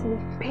caused me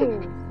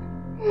pain.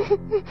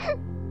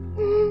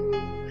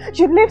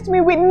 You left me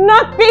with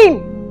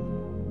nothing.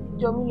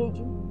 Jọmí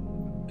lójú,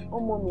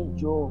 ọmọ mi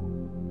jọ̀ọ́.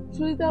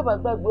 Ṣé tí a bá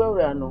gbàgbé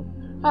ọ̀rẹ́ àná?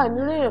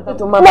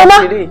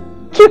 Mama,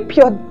 keep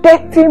your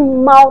dirty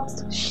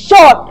mouth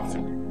shut.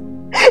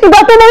 Ìgbà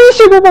tó máa ń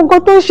ṣe gbogbo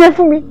nǹkan tó ń ṣe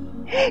fún mi.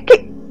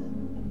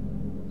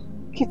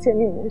 Kí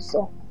tèmi mò ń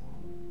sọ.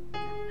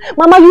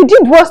 Mama, you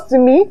did worse to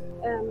me.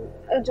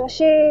 Ẹ jọ̀ọ́,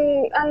 ṣé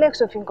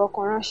Alex ò fi nǹkan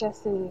kan ránṣẹ́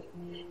sí mi?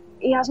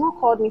 He has not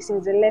called me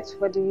since he left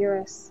for the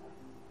US.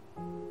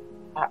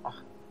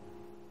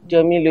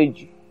 Jọmí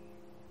lójú,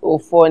 ó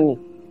fọ́ ni.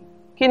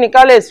 Kí ni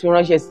Alex fi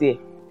ránṣẹ́ sí ẹ?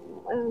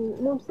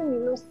 Mom sí mi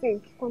ló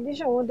sick.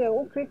 Condition wọn dẹ̀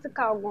ó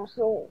critical gan,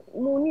 so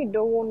mo ní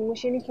ìdánwò ni mo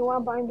ṣe ní kí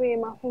wọ́n bá ń bóyá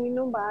máa fún mi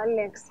nọ́mbà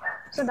Alex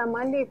so that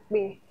máa lè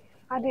pè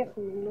á dẹ̀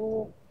fún mi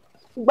lówó.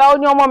 Gba ó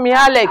ní ọmọ mi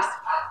Alex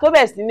tó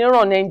bẹ̀ sí ní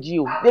ràn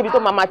NGO débi tó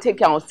máa take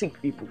care of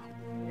sick people.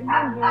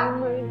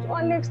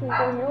 Alex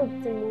nìkan ni ó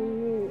ti mú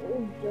mi ó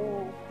jọ.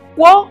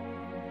 Wo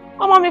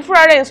ọmọ mi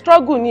fúnra rẹ̀ ń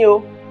struggle ni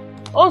o.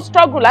 Ó ń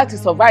struggle láti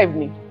survive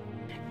ni.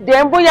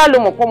 Then bóyá lo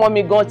mọ̀ pé ọmọ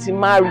mi gan ti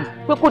marry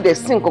pé kò dẹ̀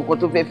sí nǹkan kan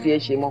tó fẹ́ fi ẹ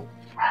ṣe mọ́.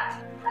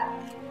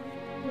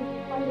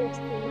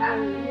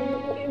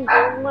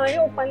 Ma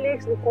yóò pa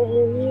Alex nìkan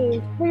mo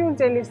ní. Bóyá o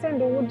tẹ̀lé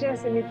send owó díẹ̀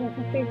sí mi kí n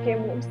fi take care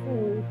mọ́ sí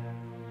mi.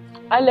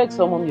 Alex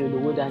ọmọ mi ò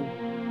lówó dání.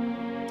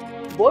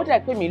 Bó dà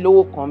pé mi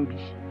lówó kan bì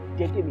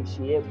jẹ́ kí mi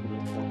ṣe ẹ̀bùn mi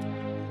fún un.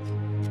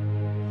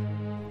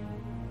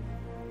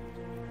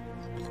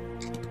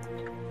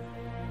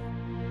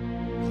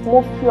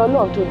 Mo fi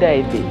Ọlọ́run tó dá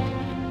ẹ̀bẹ̀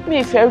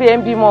mi ìfẹ́ rí ẹ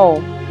ń bímọ o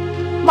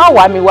má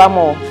wá mi wá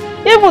mọ́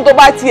even tó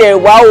bá tiẹ̀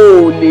wá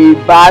o lè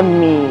bá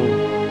mi.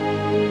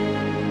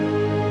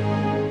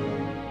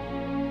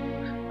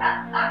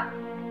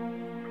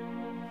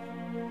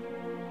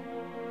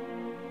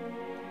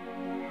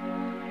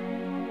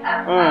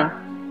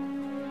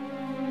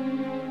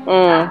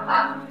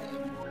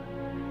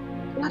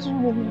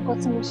 Ládùúgbò nǹkan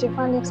tí mo ṣe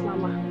fún Alex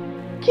mama.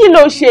 Kí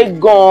ló ṣe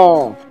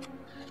gan-an?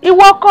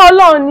 Ìwọ kọ́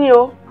Ọlọ́run ni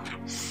o.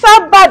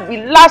 Sábàbí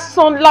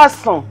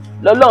lásán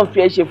lọ́lọ́run fi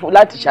ẹ ṣe fún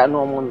láti ṣàánú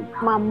ọmọ mi.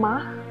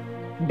 Mama.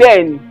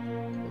 Bẹ́ẹ̀ni.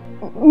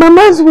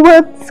 Mama's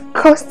words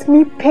caused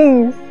me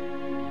pain.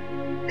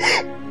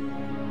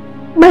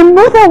 My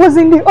mother was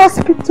in the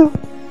hospital.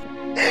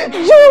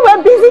 You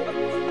were busy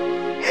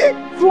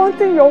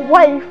flaunting your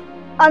wife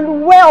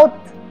and wealth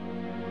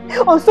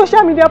on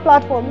social media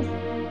platforms.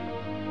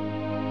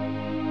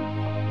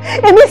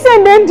 Èmi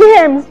send them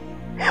DMs.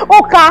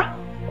 Oka,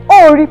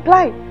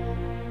 reply.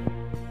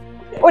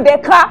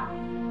 Odeka.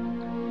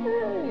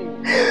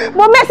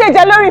 Mo message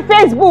ẹ lórí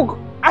Facebook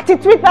àti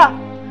Twitter.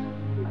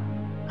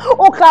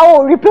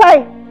 Oka,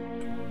 reply.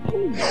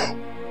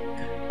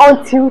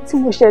 Until tí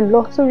mo ṣe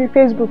lọ sórí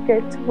Facebook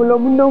ẹ tí mo lọ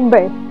mú nọ́mbà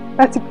ẹ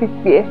láti fi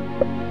pè ẹ́.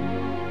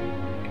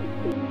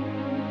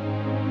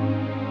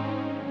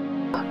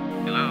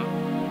 Hello.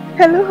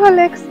 Hello,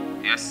 Alex.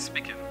 Yes,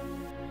 speaking.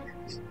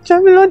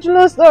 Jọmilójú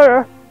ló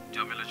sọ̀rọ̀.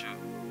 Jọmilójú,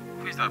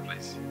 who is that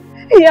place?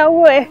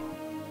 Ìyàwó ẹ.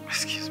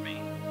 Excuse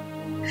me.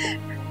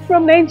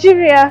 From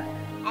Nigeria.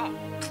 Oh,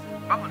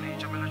 báwo ni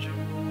Jọmilójú?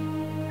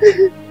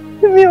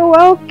 Mi ò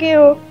wá okay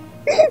o.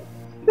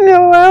 Mi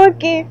ò wá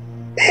okay.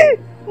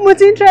 Mo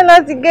ti ń try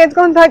láti get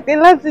contact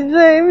láti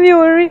jọ èmi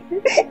ò rí.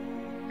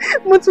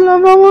 Mo tún lọ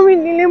bá mọ́mì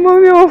nílé,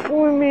 mọ́mì ò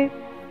fún mi.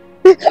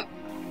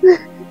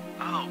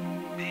 Oh,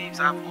 babes,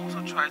 I've also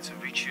tried to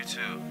reach you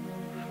too.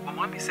 But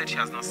mommy said she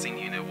has not seen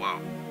you in a while.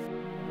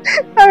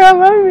 Ara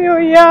mọ́mì ò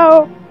yá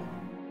o.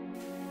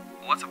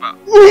 What about?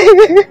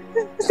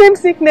 Same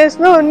sickness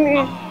náà ni.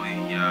 Oh,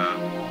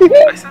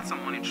 yeah. I sent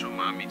some money through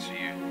mommy to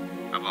you.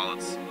 About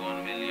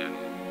 1 million.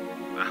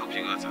 I hope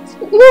you got it.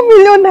 1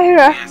 million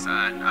naira? Yes,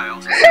 and I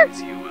also sent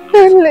you a note.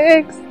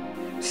 Alex.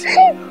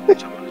 See,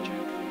 Jọmilójú,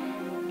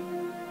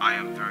 I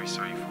am very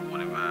sorry for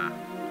whatever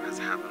has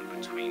happened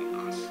between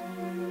us.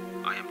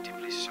 I am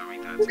deeply sorry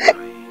that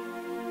I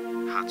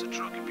had to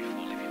drug you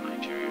before leaving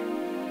Nigeria.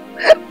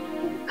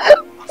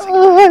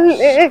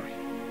 Alex.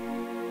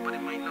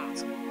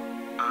 But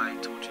I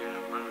told you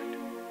I'm married.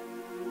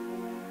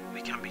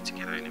 We can't be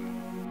together anymore.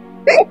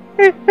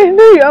 I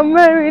know you are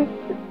married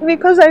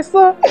because I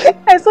saw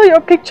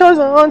your pictures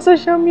on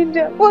social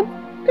media. But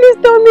please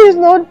tell me it's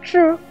not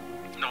true.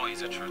 No,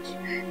 it's the truth.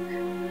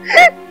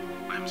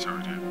 I'm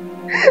sorry, dear.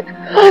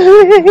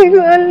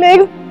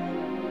 Alex,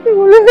 you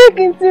will make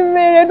it to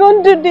me.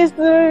 Don't do this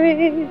to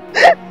me.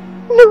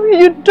 No,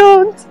 you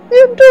don't.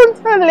 You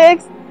don't,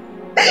 Alex.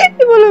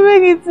 You will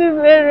make it to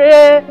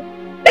me.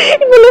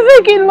 You will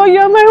make it. No,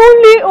 you're my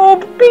only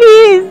hope.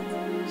 Please.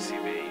 See,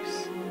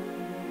 babes.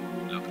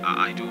 Look,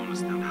 I do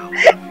understand how I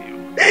feel.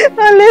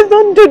 Alex,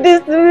 don't do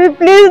this to me.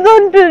 Please,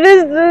 don't do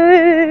this to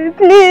me.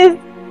 Please.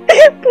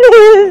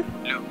 Please.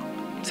 Look,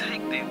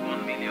 take the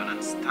 1 million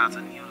and start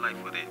a new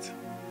life with it.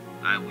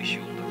 I wish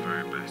you all the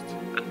very best.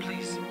 And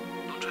please,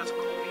 don't try to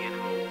call me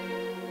anymore.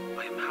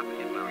 I am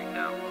happily married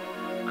now,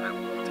 and I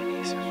won't want any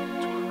issues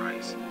to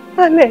arise.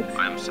 Alex.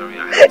 I'm sorry,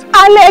 I have to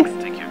Alex.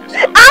 take care of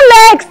yourself.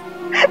 Alex!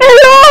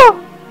 Hello!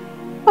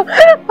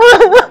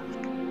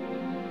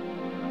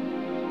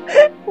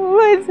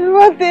 Wait,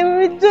 what did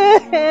we do?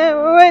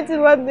 Wait,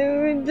 what did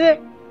we do?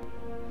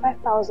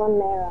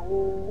 5,000 naira,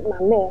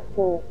 Mama,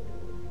 for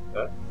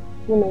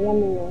you know, 1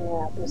 million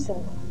naira to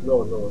send.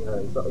 No,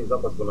 it's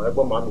not possible. I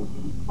bought money.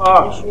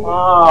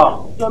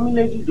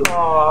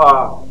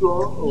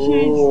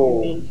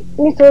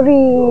 Nítorí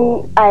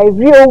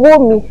àìrí owó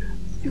mi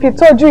fi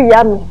tọ́jú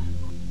ìyá mi.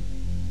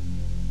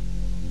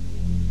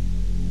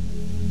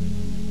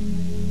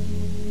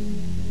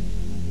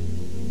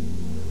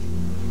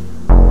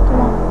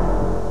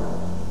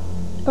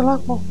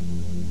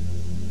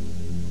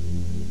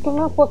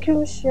 Tọ́lápọ̀, kí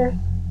ló ṣe ẹ́?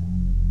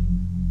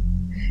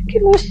 Kí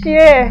ló ṣe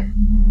ẹ́?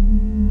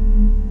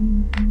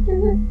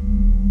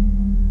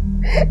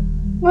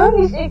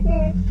 Mami ṣe kí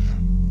ni?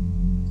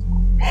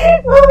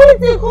 Mami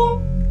ti kú.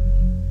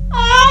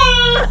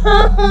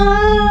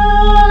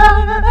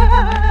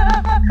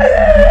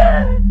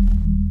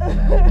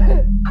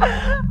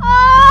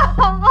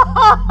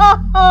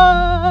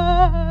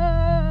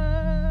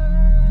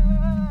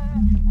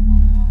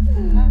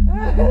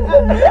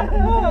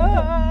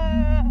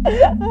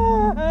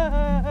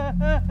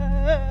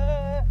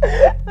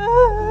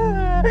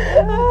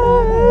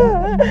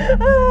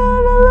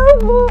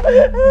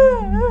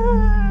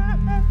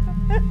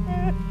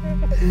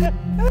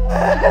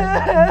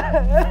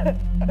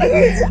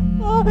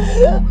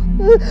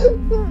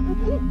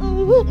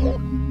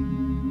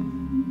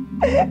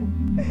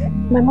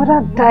 My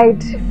mother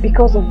died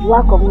because of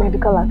lack of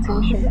medical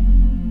attention.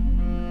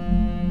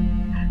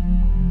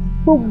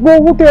 Gbogbo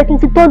owó tó yẹ kí n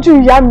fi tọ́jú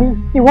ìyá mi,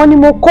 ìwọ ni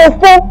mo kó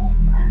fún.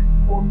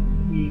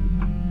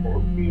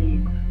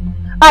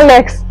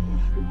 Alex,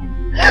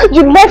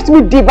 you left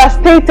me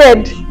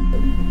devastated.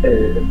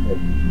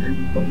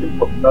 Nothing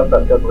from that I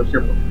cannot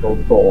share from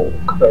doctor.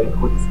 Can I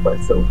notice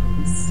myself,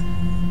 please?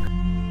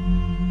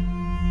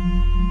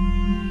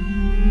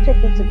 Take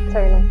me to the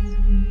toilet.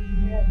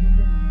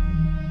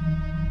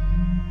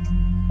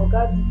 Oh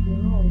God, you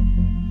know.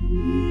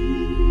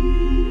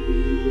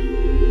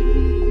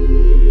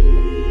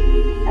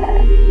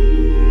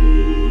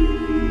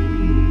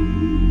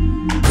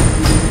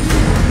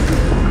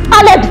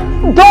 Alex,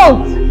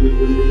 don't!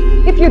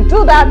 If you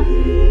do that,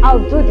 I'll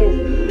do this.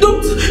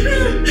 Don't!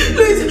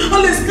 Please,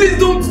 Alex, please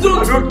don't!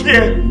 I don't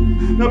care!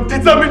 I'm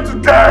determined to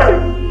die!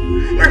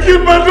 You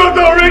killed my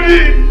daughter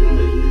already!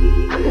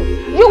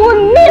 You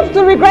will live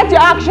to regret your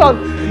actions!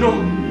 No!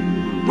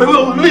 We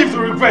will live to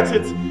regret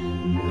it!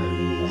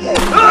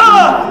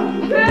 Ah!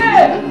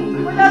 Hey!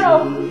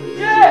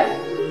 Yeah!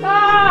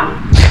 Ah!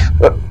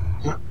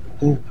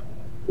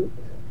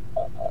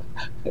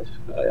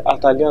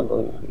 Àtàlẹ́ àná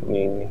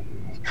ni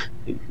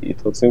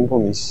ìtọ̀ tí ń bọ̀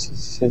mí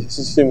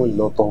ṣe mo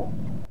lọ tọ̀.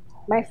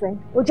 My friend,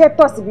 ó jẹ́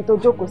tọ̀ síbi tó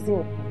jókòó sí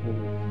yẹn.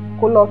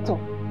 Kó lọ tọ̀.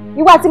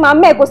 Ìwọ àti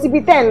màmá ẹ̀ kò síbi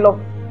tẹ́ ń lọ.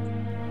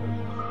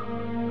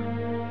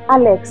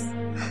 Alex,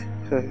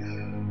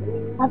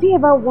 have you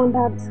ever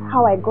wondered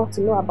how I got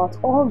to know about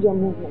all your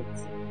movements?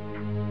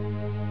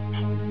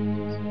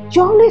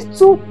 You're always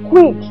too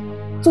quick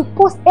to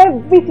post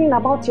everything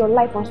about your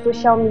life on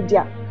social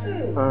media.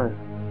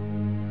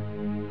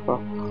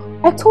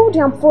 I told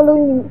you I'm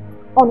following you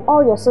on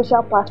all your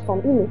social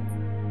platforms, innit?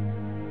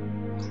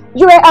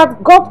 You were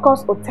at Golf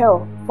Course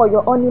Hotel for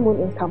your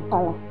honeymoon in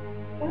Kampala.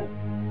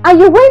 And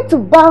you went to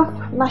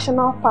Banff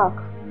National Park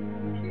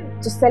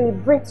to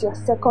celebrate your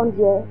 2nd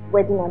year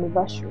wedding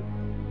anniversary.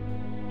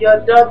 Your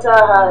daughter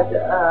had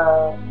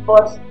a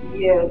 1st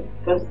year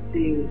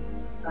birthday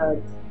at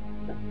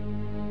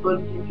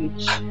Bondi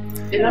Beach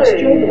in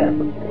Australia.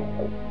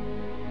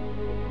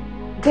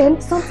 Then,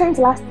 sometime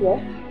last year,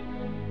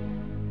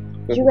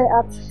 you were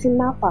at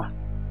Tinapa,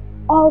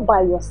 all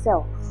by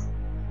yourself.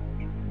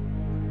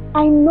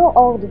 I know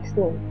all these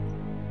things.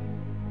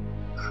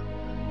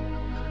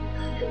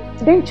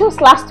 Then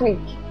just last week,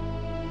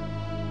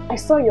 I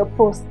saw your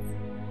post,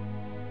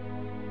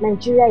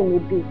 Nigeria in a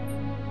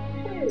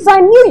bit. So I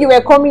knew you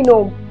were coming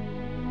home.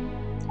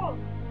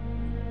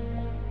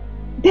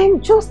 Then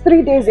just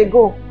 3 days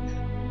ago,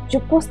 you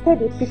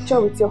posted a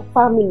picture with your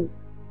family.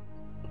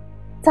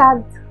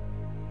 Dad,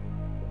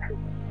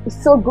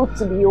 it's so good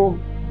to be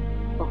home.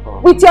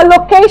 With your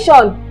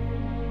location.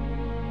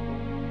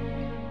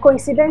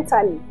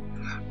 Coincidentally,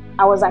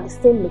 I was at the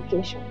same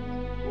location.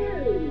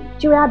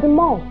 You were at the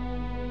mall.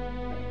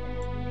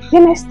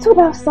 Then I stood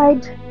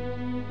outside,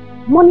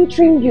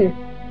 monitoring you,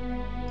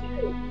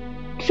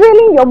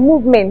 trailing your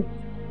movement,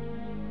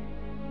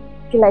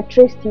 till I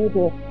traced you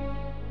here.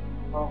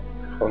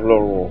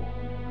 Hello.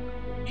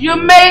 You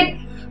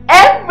made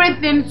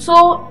everything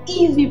so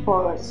easy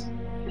for us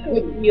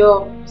with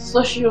your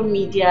social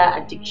media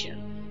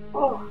addiction.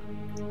 Oh.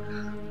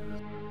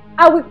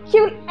 I will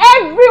kill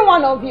every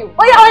one of you.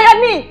 Oya,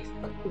 me!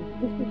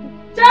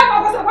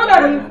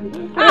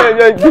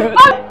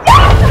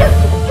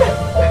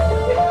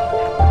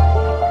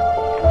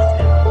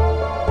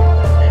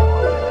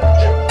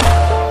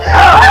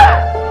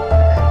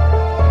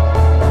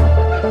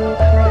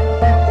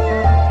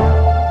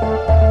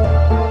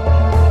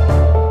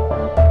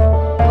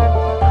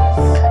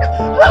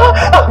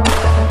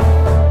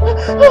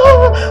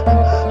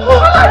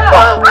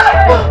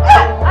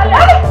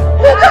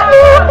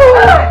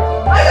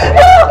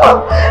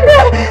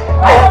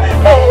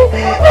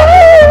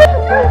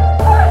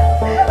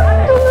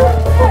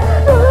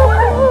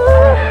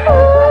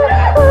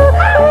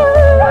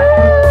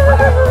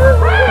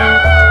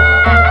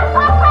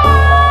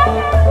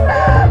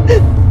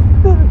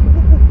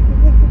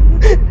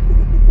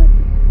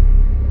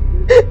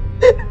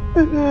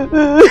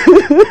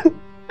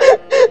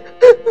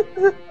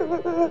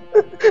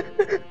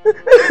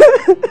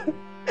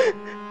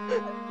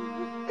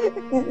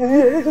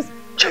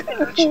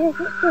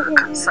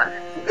 I'm sorry.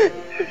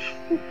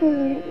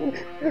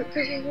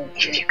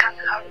 If you can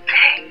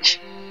avenge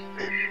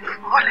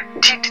all I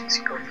did to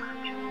your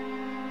family,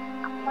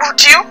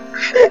 would you?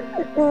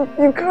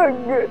 You can't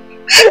get.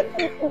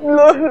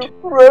 Lord,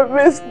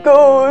 promise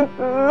don't.